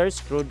tester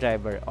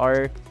screwdriver,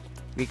 or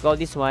we call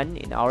this one,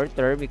 in our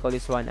term, we call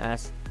this one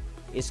as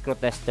screw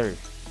tester.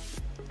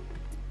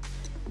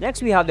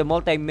 Next, we have the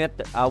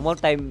multimeter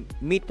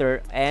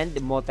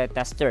and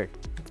multi-tester.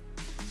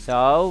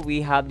 So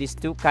we have these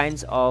two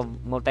kinds of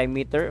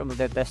multimeter or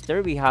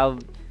multi-tester. We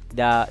have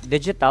the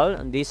digital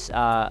on this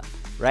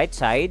right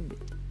side,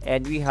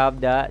 and we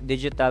have the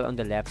digital on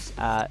the left.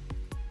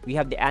 We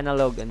have the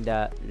analog on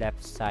the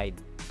left side.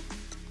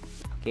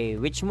 Okay,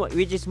 which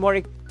is more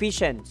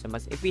efficient? So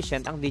mas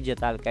efficient ang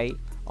digital kay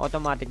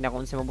automatic na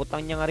kung sa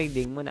mabutang niya nga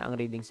reading mo na ang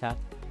reading sa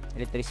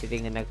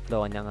electricity nga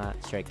nagflow ng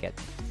circuit.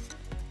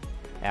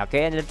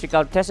 Okay, and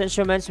electrical test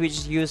instruments which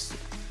is used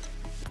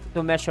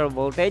to measure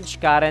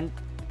voltage, current,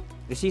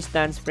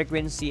 resistance,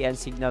 frequency, and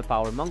signal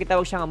power. Mong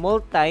gitawag siya nga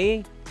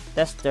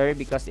multi-tester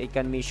because it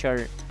can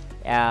measure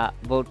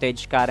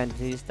voltage, current,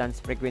 resistance,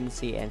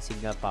 frequency, and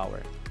signal power.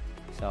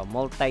 So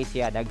multi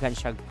siya, daghan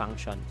siya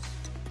functions.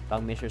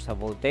 Pang-measure sa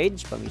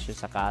voltage, pang-measure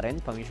sa current,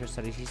 pang-measure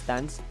sa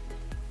resistance,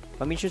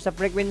 pang-measure sa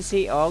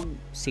frequency, o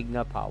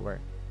signal power.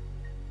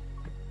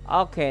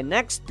 Okay,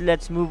 next,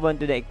 let's move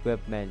on to the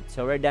equipment.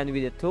 So we're done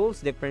with the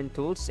tools, different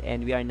tools,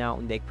 and we are now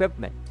on the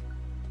equipment.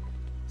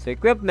 So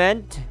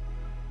equipment,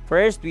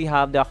 first we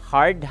have the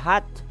hard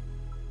hat.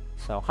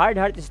 So hard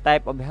hat is a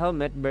type of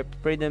helmet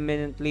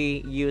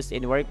predominantly used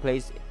in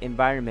workplace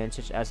environments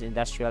such as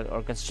industrial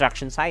or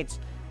construction sites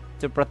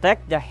to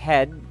protect the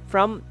head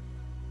from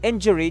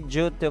injury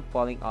due to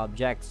falling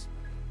objects.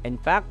 In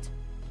fact,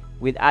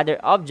 with other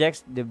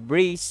objects,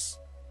 debris,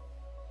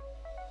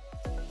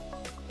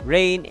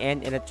 rain,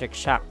 and electric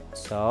shock.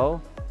 So,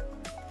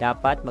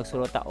 dapat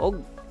magsulot ta og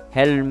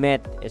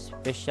helmet,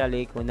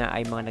 especially kung na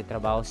ay mga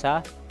nagtrabaho sa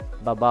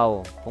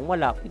babaw. Kung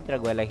wala, pwede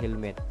wala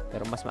helmet.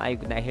 Pero mas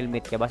maayo kung na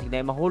helmet kaya basig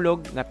na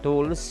mahulog nga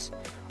tools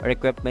or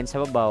equipment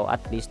sa babaw,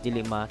 at least dili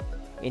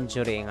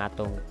ma-injury ang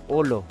atong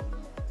ulo.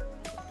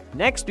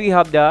 Next, we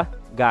have the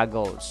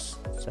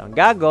goggles. So, ang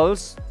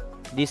goggles,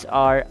 these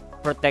are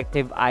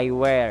protective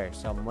eyewear.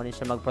 So, muna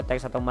siya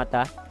mag-protect sa atong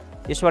mata.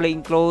 Usually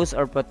enclose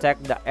or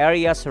protect the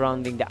area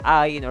surrounding the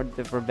eye in order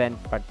to prevent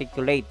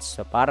particulates.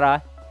 So,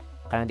 para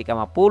kanang di ka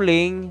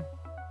mapuling,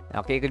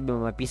 okay, could be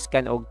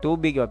mapiskan og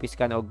tubig,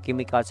 mapiskan og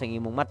chemicals ang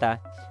imong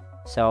mata.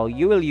 So,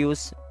 you will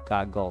use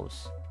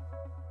goggles.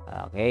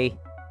 Okay.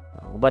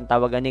 Ang uban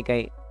tawag ani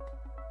kay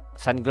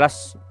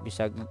sunglass,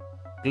 bisag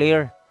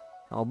clear.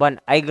 Ang uban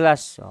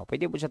eyeglass. So,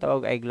 pwede po siya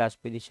tawag eyeglass,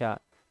 pwede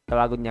siya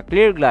tawagon niya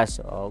clear glass,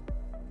 o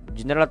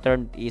general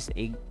term is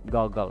a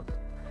goggle.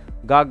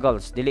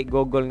 Goggles, dili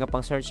goggle nga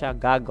pang search siya,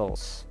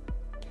 goggles.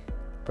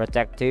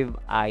 Protective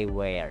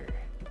eyewear.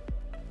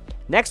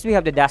 Next, we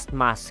have the dust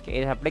mask.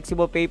 It is a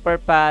flexible paper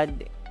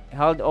pad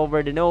held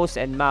over the nose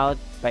and mouth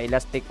by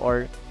elastic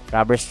or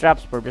rubber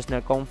straps for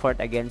personal comfort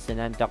against the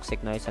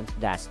non-toxic noise and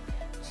dust.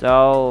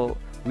 So,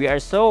 we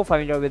are so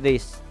familiar with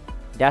this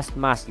dust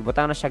mask.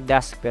 Ibutang na siya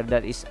dust, pero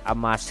that is a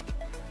mask,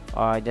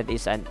 or that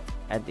is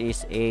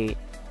a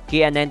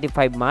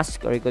KN95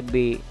 mask, or it could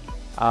be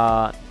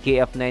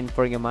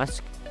KF94 nga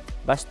mask.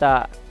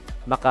 Basta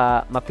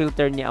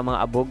ma-filter niya ang mga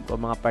abog o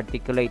mga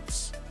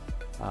particulates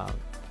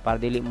para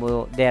dili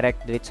mo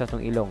direct sa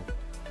itong ilong.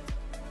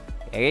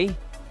 Okay?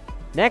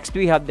 Next,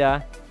 we have the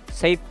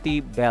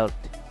safety belt.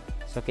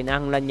 So,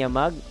 kinahanglan niya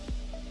mag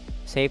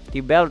safety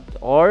belt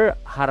or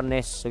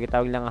harness. So,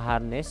 gitawag lang ang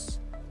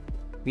harness.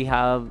 We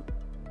have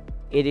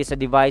It is a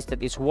device that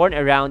is worn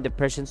around the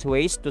person's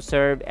waist to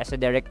serve as a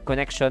direct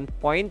connection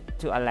point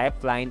to a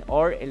lifeline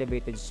or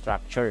elevated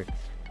structure.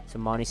 So,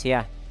 mao ni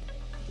siya.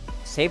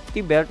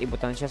 Safety belt,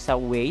 ibutang siya sa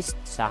waist,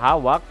 sa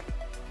hawak,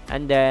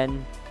 and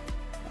then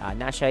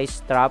na siya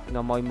strap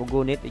nga mo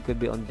imugunit. It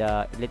could be on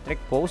the electric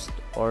post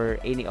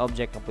or any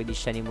object na pwede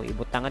siya nimo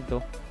ibutangan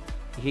to,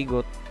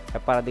 ihigot,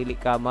 para dili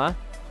ka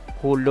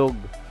mahulog.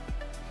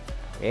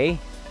 Okay.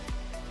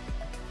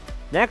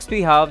 Next,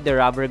 we have the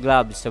rubber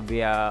gloves. So,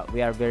 we are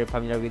very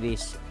familiar with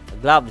these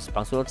gloves.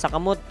 Pangsulot sa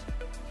kamot.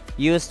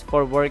 Used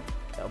for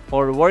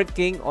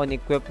working on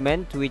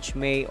equipment which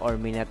may or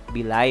may not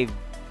be live.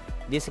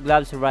 These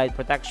gloves provide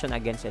protection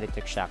against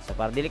electric shock. So,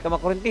 para dili ka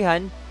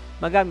makurentihan,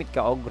 magamit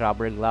ka og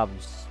rubber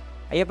gloves.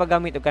 Ayaw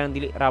paggamit og kanang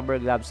dili rubber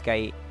gloves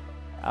kay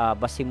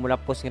basing mula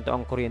pos nga to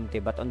ang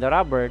kuryente. But on the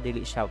rubber,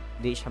 dili siya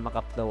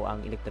maka-flow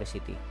ang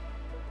electricity.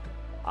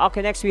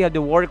 Okay, next we have the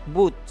work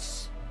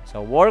boots. So,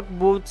 work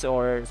boots,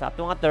 or sa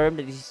atong nga term,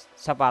 that is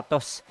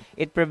sapatos.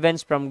 It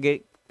prevents from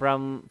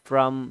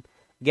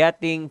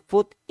getting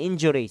foot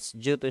injuries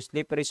due to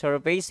slippery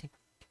surface,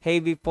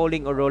 heavy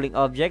falling or rolling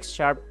objects,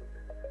 sharp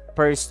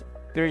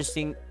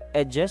piercing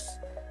edges,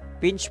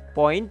 pinch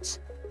points,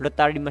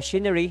 rotary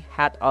machinery,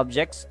 hot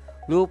objects,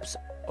 loops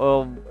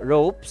of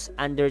ropes,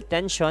 under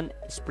tension,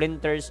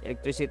 splinters,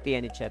 electricity,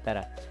 and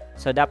etc.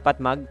 So, dapat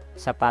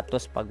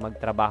mag-sapatos pag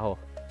magtrabaho.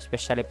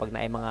 Especially pag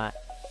naay mga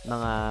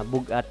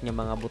bugat nga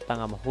mga butang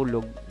nga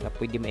mahulog nga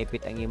pwede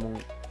maipit ang imong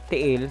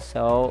tiil.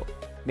 So,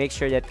 make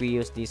sure that we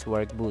use these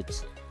work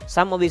boots.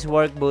 Some of these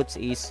work boots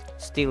is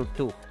steel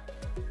too.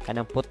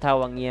 Kanang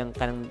putaw ang iyang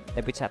kanang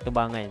dapit sa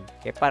tubangan.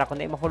 Kaya para kung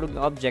naay mahulog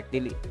nga object,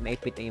 dili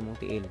maipit ang imong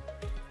tiil.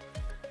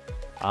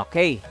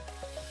 Okay.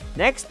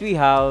 Next,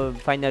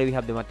 finally we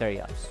have the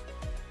materials.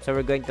 So,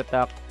 we're going to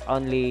talk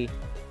only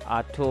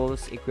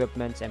tools,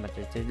 equipments, and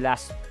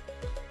materials.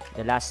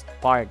 The last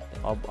part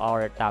of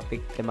our topic,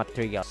 the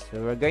materials.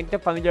 So we're going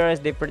to familiarize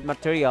different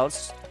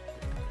materials.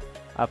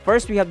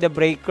 First, we have the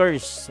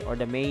breakers or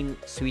the main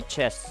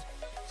switches.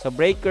 So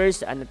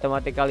breakers, an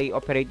automatically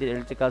operated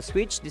electrical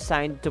switch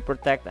designed to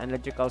protect an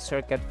electrical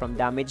circuit from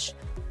damage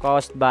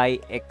caused by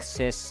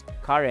excess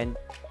current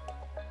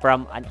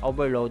from an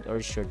overload or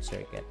short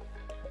circuit.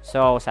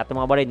 So sa atong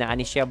mga balay na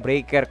ani siya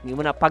breaker. Hindi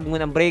mo na pag mo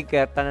ng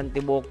breaker, tanan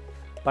tibok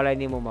pala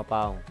ni mo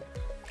mapaong.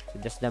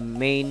 So that's the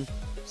main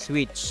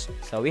switch.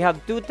 So we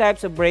have two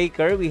types of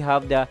breaker. We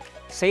have the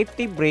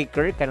safety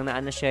breaker, kanang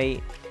naa na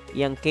siya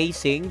yang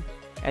casing,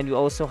 and we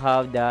also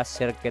have the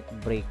circuit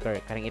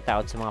breaker, kanang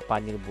itaod sa mga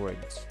panel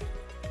boards.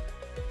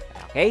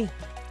 Okay.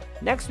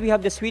 Next, we have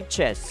the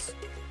switches.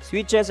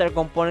 Switches are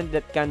components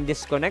that can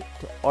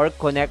disconnect or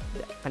connect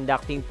the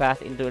conducting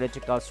path into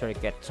electrical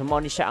circuit. So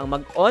mo ni siya ang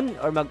mag-on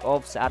or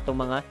mag-off sa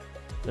atong mga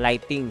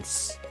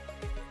lightings.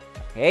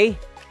 Okay.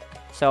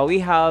 So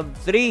we have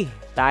three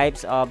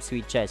types of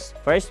switches.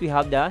 First, we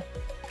have the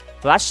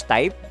flash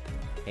type.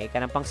 Okay,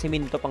 kanang pang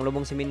simento, pang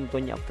lubong simento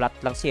niya, flat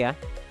lang siya.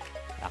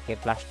 Okay,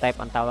 flash type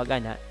ang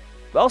tawagan ha.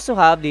 We also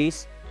have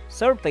this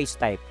surface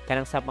type,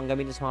 kanang sa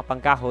panggamit sa mga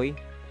pangkahoy.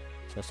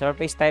 So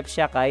surface type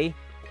siya kay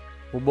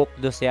hubok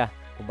do siya,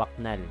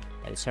 hubaknal.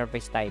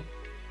 Surface type.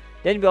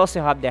 Then we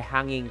also have the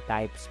hanging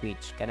type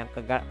switch, kanang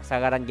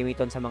kasagaran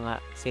gamiton sa mga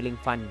ceiling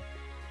fan.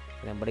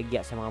 Kanang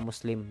baligya sa mga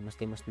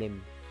Muslim.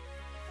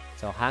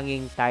 So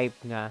hanging type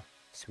nga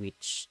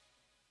switch.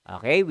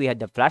 Okay, we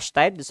had the flash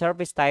type, the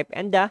surface type,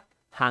 and the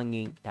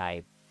hanging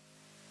type.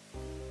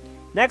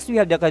 Next, we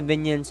have the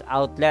convenience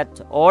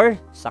outlet or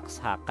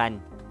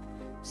saksakan.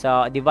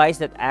 So, a device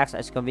that acts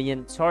as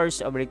convenient source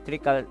of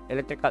electrical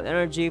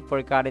energy for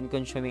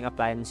current-consuming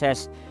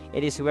appliances.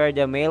 It is where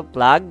the male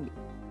plug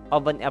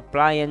of an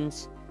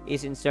appliance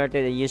is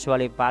inserted and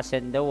usually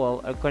fastened in the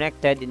wall or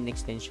connected in an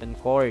extension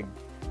cord.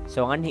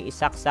 So, nga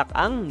isaksak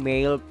ang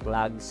male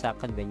plug sa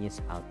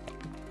convenience outlet.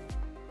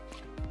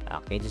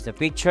 Okay, just the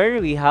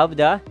picture. We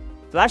have the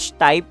flash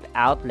type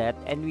outlet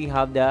and we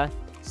have the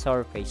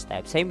surface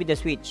type. Same with the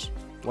switch.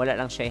 Wala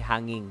lang siya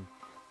hanging.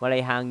 Wala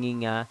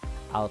hanging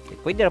outlet.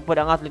 Pwede na po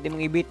ang outlet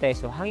yung ibitay.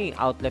 So, hanging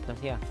outlet na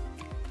siya.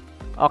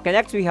 Okay,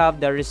 next we have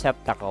the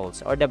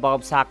receptacles or the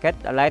bulb socket,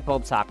 a light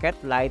bulb socket,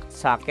 light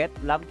socket,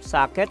 lamp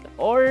socket,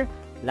 or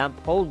lamp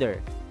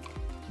holder.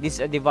 This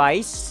is a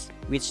device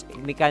which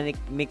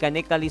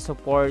mechanically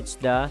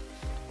supports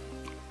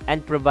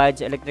and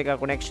provides electrical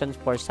connections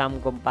for some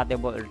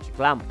compatible electric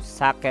lamps.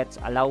 Sockets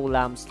allow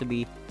lamps to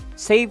be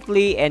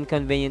safely and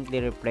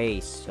conveniently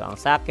replaced. So, ang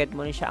socket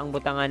mo siya ang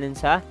butanganan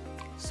sa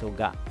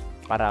suga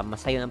para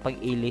masayon ang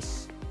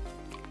pag-ilis,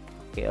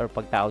 okay, or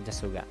pagtaod sa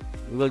suga.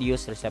 We will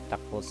use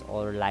receptacles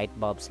or light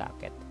bulb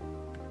socket.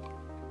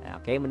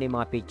 Okay, muna yung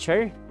mga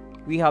picture.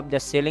 We have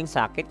the ceiling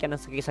socket, kanang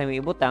sa kisang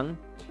may ibutang.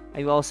 And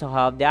we also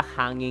have the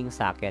hanging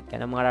socket.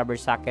 Kanang mga rubber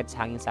sockets,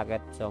 hanging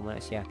socket. So, muna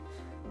siya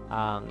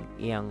ang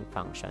iyang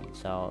function.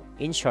 So,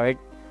 in short,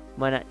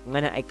 anahan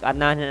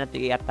na ito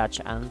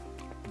i-attach ang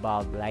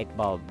bulb, light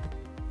bulb.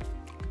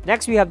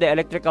 Next, we have the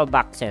electrical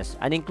boxes.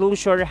 An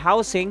enclosure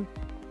housing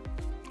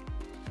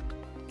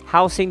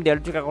the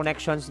electrical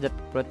connections that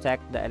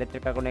protect the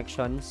electrical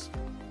connections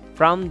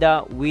from the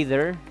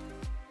weather,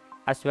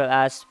 as well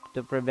as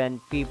to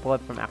prevent people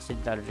from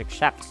accidental electric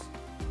shocks.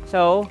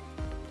 So,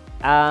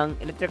 ang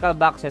electrical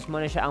boxes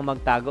muna siya ang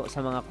magtago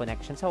sa mga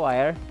connection sa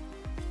wire.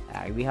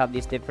 We have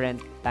these different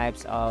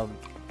types of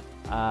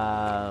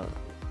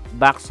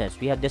boxes.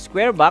 We have the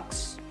square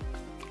box.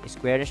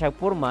 Square na siya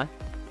forma.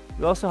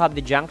 We also have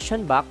the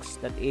junction box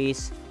that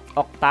is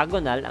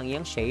octagonal ang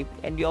iyang shape.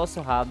 And we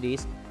also have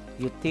this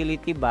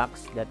utility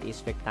box that is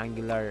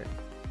rectangular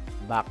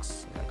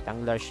box.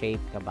 Rectangular shape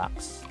na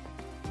box.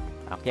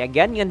 Okay,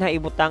 again, yan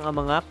naibutang ang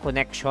mga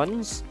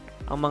connections,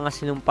 ang mga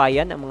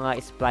sinumpayan, ang mga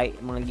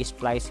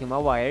splice yung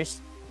mga wires,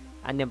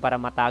 and then para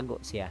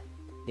matago siya.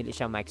 Dili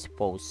siya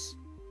ma-expose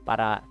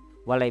para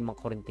walay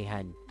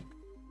makurintihan.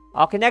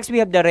 Okay, next we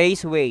have the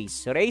raceways.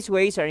 So,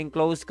 raceways are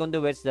enclosed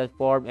conduits that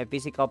form a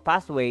physical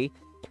pathway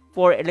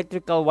for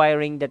electrical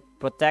wiring that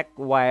protect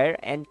wire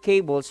and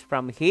cables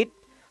from heat,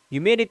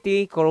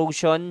 humidity,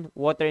 corrosion,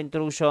 water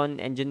intrusion,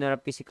 and general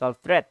physical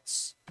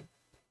threats.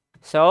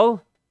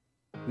 So,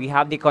 we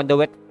have the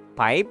conduit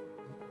pipe,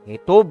 a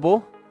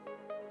tubo,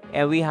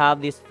 and we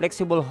have this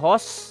flexible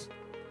hose.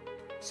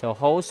 So,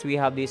 hose, we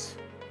have this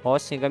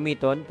hose yung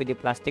gamiton, pwede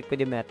plastic,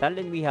 pwede metal,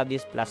 and we have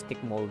this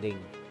plastic molding.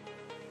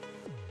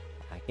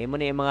 Okay,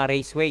 muna yung mga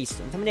raceways.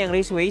 Ano naman yung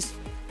raceways?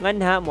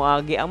 Nganha,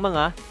 muagi ang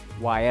mga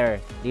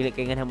wire. Dili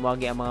kay nganha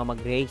muagi ang mga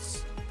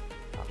mag-race.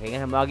 Okay,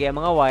 nganha muagi ang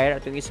mga wire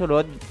atong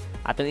isulod,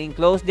 atong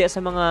enclose di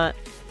sa mga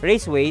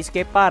raceways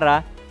kay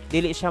para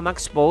dili siya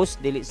ma-expose,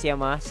 dili siya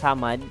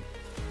masamad.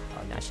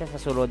 Na siya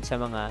sa sulod sa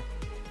mga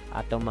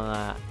atong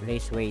mga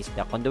raceways.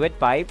 The conduit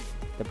pipe,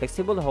 the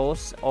flexible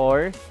hose,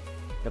 or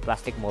the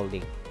plastic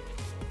molding.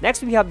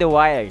 Next, we have the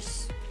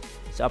wires.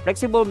 So,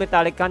 flexible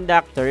metallic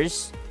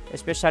conductors,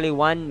 especially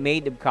one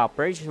made of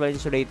copper, is well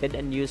insulated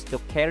and used to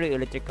carry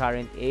electric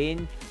current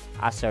in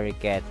a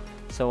circuit.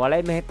 So,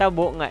 walay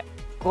mahitabo nga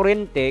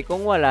kurente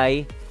kung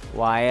walay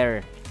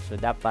wire. So,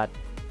 dapat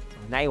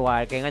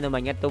na-wire kaya nga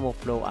naman nga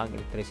tumuflow ang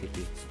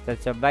electricity. So,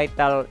 that's a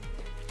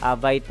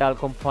vital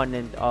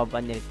component of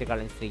an electrical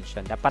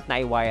installation. Dapat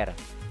na-wire.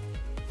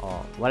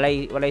 Oh,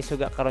 walay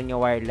suga karon nga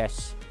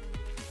wireless.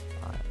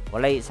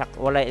 Walay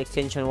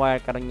extension wire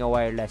karon nga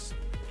wireless.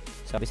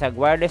 So, bisag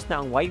wireless na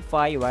ang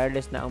Wi-Fi,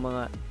 wireless na ang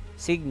mga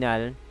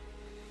signal.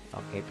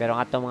 Okay, pero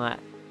ang atong mga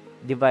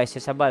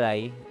devices sa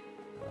balay,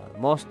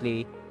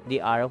 mostly, they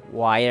are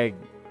wired.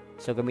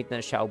 So, gamit na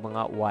siya og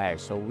mga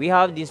wires. So, we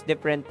have these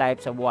different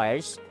types of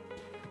wires.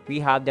 We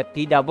have the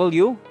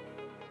TW,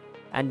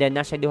 and then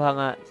nasa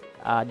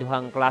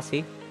duhang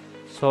klase,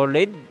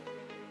 solid,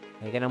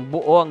 may kanang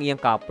buo ang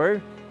iyang copper,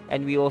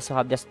 and we also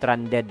have the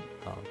stranded.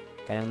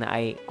 Kanang na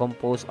ay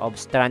composed of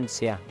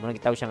strands siya. Muna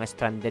gitaw siya nga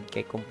stranded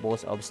kay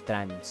composed of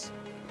strands.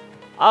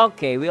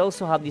 Okay, we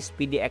also have this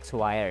PDX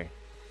wire.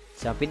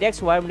 So, PDX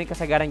wire muna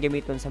kasagaran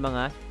gamiton sa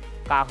mga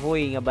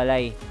kahoy nga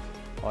balay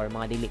or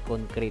mga dili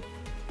concrete.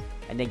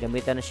 And then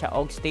gamitan na siya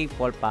og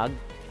staple pag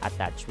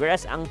attach.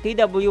 Whereas ang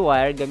TW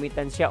wire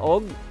gamitan siya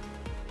og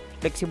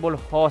flexible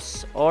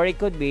hose or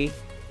it could be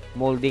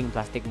molding,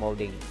 plastic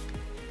molding.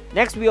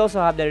 Next, we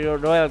also have the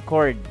royal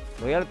cord.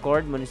 Royal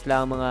cord mo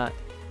sila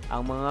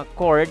ang mga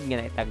cord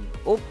nga na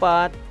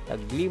tag-upat,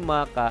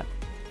 tag-lima ka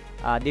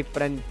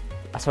different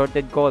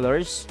assorted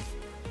colors.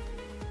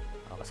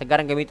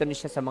 Kasagaran gamiton ni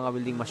siya sa mga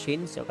welding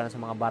machines o kana sa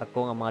mga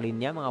barko nga mga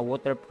linya, mga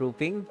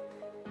waterproofing.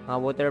 Mga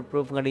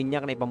waterproof nga linya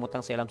kanay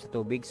pamutang sa ilam sa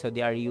tubig. So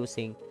they are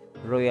using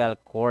royal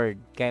cord.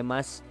 Kaya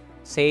mas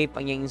safe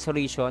ang yung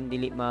insulation,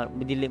 dili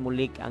mo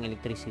leak ang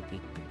electricity.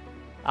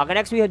 Okay,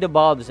 next we have the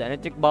bulbs. An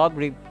electric bulb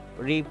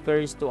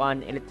refers to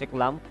an electric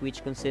lamp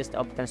which consists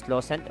of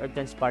translucent or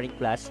transparent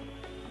glass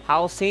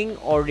housing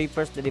or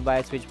refers to the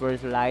device which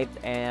burns light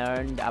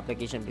and the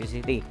application of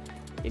electricity.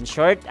 In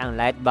short, ang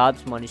light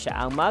bulbs mo siya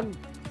ang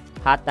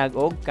maghatag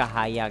og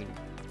kahayag.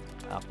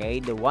 Okay,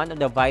 the one of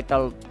the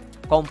vital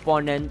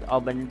component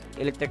of an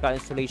electrical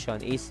installation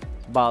is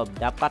bulb.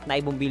 Dapat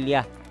na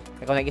ibombilya.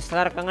 Kaya kung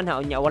nag-instalar ka nga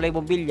na, walay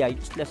bombilya,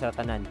 useless sa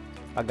tanan.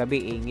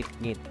 Paggabi,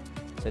 ngit-ngit.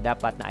 So,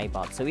 dapat na ay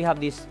bulb. So, we have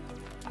this.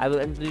 I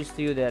will introduce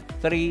to you the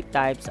 3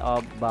 types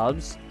of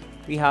bulbs.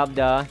 We have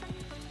the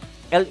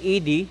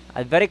LED,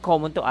 very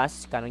common to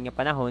us, kanang nga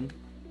panahon.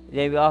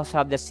 Then, we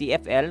also have the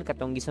CFL,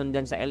 katong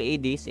gisundan sa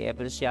LED.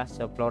 CFL siya,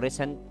 so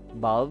fluorescent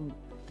bulb.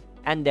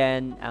 And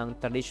then,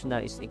 ang traditional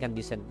is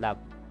incandescent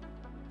lamp.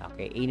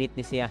 Okay, init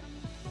ni siya.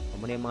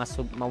 Muna yung mga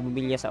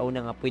mamumilya sa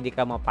una nga, pwede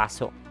ka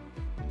mapasok.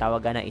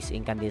 Tawagan na is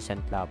incandescent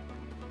lamp.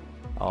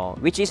 Oh,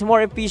 which is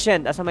more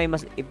efficient. Asa may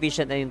mas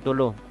efficient na yung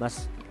tulo.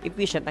 Mas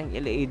efficient ang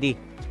LED.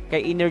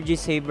 Kay energy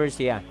saver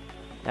siya.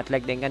 Not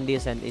like the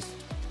incandescent is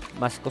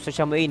mas kung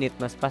siya mo init,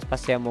 mas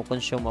paspas siya mo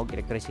consume og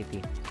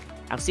electricity.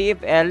 Ang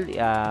CFL,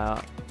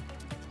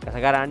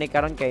 kasagaran ni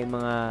karon kay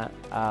mga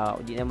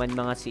di naman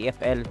mga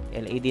CFL,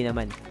 LED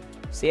naman.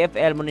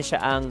 CFL mo ni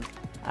siya ang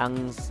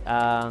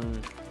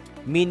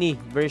mini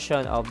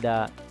version of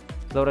the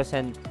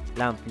fluorescent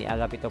lamp ni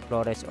Agapito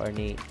Flores or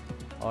ni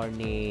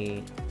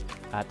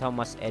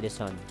Thomas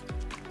Edison.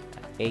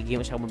 Okay,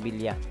 game siya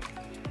mobilya.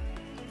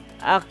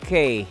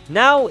 Okay,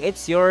 now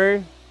it's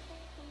your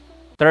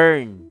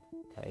turn.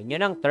 So,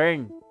 yun ang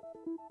turn.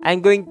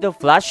 I'm going to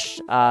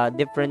flash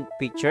different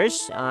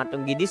pictures. Ang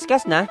atong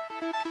gidiscuss na.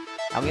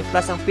 Ang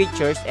i-flash ang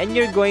pictures and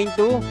you're going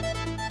to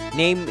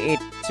name it.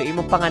 So,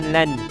 imong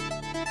panganlan.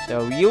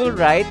 So, you'll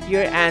write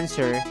your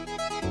answer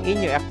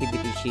in your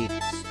activity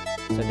sheets.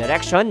 So,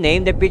 direction,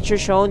 name the picture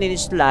shown in the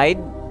slide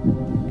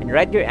and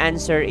write your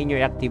answer in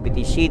your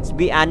activity sheets.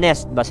 Be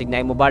honest. Basig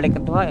na mo balik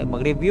ito ha,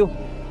 mag-review.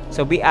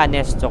 So, be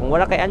honest. So, kung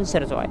wala kay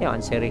answer, so ayaw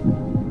answer eh.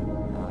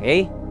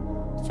 Okay?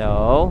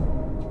 So,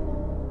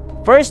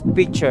 first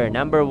picture,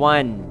 number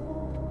 1.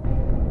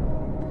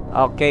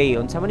 Okay,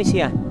 unsa man ni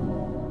siya?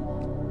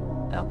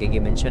 Okay,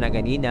 gi-mention na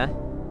ganina.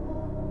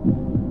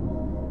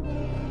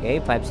 Okay,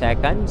 5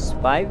 seconds.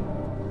 5,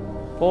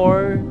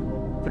 4,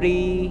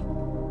 3,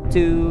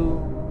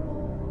 2,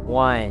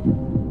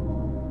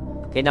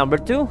 1. Okay, number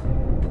 2.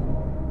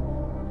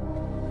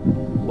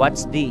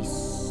 What's this?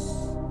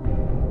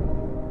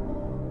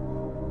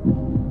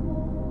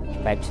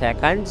 5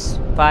 seconds.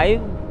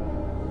 5,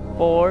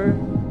 4,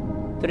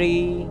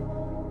 3,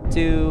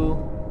 2,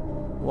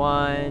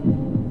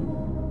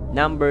 1.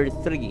 Number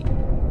 3.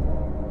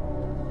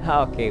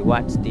 Okay,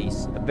 what's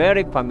this?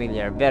 Very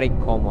familiar, very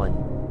common.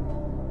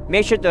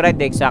 Make sure to write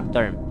the exact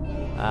term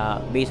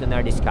based on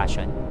our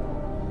discussion.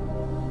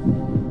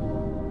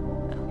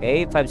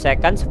 Okay, 5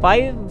 seconds.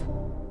 5,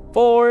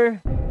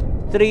 4,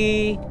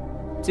 3,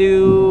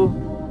 2,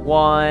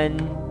 1.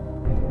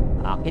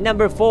 Okay,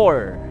 number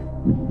 4.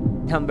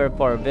 Number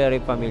 4, very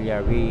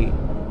familiar. We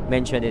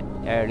mentioned it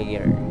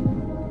earlier.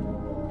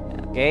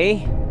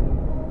 Okay,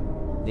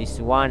 this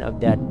is one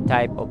of that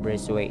type of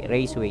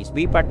raceways.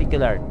 Be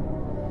particular.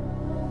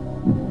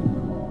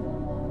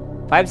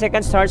 5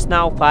 seconds starts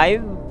now.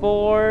 5,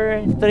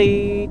 4,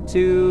 3,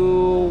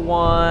 2,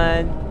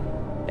 1.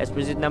 Let's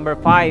proceed number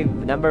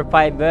 5. Number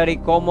 5, very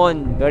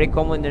common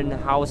in the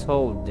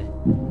household.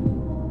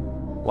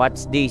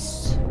 What's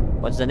this?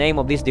 What's the name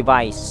of this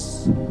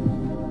device?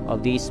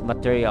 Of this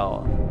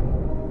material?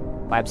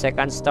 5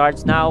 seconds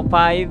starts now.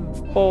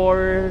 5,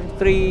 4,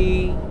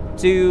 3,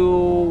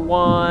 2,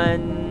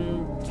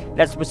 1.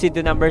 Let's proceed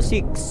to number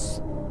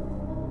 6.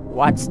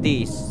 What's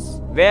this?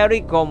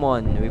 Very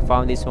common. We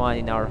found this one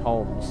in our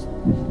homes.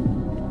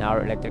 In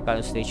our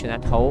electrical station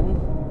at home.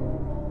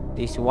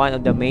 This is one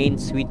of the main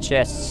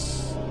switches.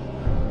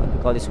 What we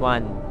call this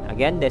one?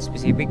 Again, the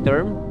specific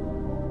term.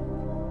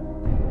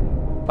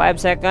 5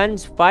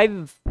 seconds.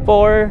 5,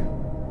 4,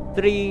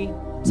 3,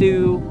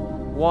 2,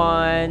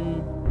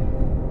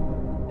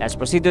 1. Let's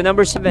proceed to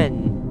number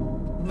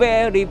 7.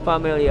 Very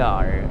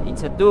familiar.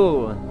 It's a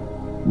tool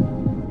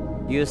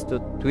used to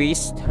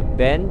twist,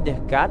 bend,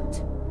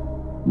 cut.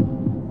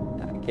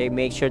 Okay,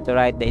 make sure to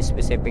write the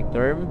specific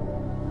term.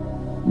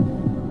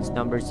 It's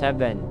number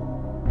 7.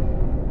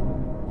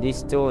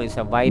 This tool is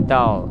a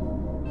vital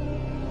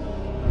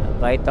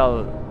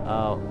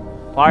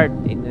part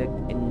in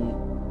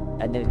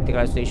an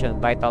electrical station,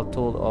 vital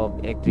tool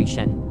of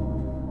electrician.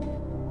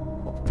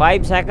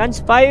 5 seconds.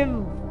 5,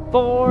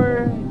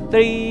 4,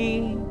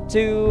 3,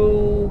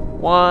 2,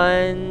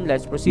 1.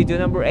 Let's proceed to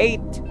number 8.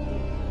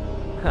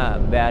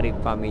 Very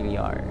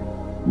familiar.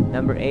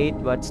 Number 8,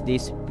 what's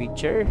this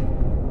picture?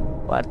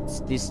 What's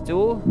this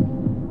tool?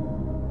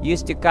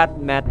 Used to cut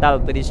metal.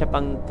 Pwede siya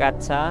pang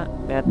cut sa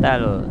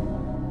metal.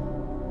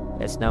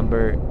 That's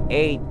number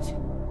 8.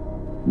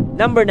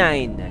 Number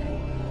 9.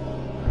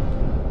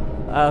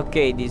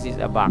 Okay, this is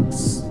a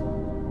box.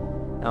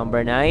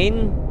 Number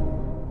 9.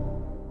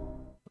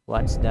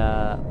 What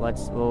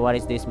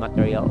is this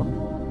material?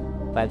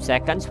 5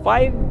 seconds.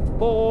 5,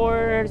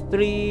 4,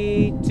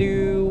 3,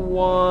 2,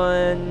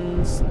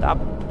 1. Stop.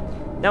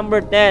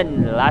 Number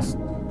 10. Last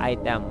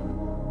item.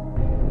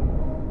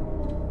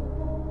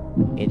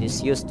 It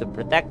is used to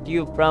protect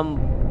you from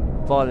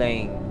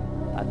falling.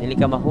 Dili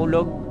ka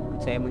mahulog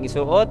sa imong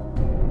isuot.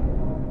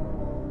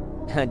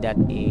 That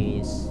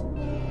is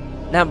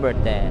number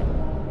 10.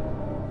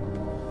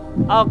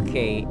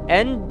 Okay,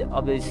 end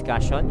of the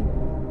discussion.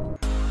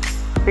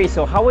 Okay,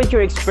 so how was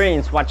your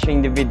experience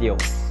watching the video?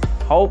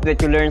 Hope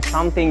that you learned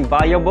something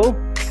valuable.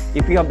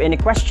 If you have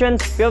any questions,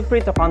 feel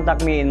free to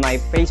contact me in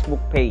my Facebook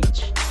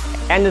page.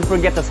 And don't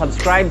forget to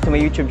subscribe to my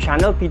YouTube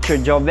channel, Teacher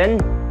Juven,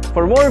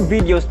 for more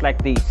videos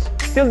like these.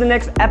 Till the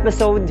next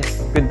episode,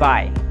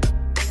 goodbye.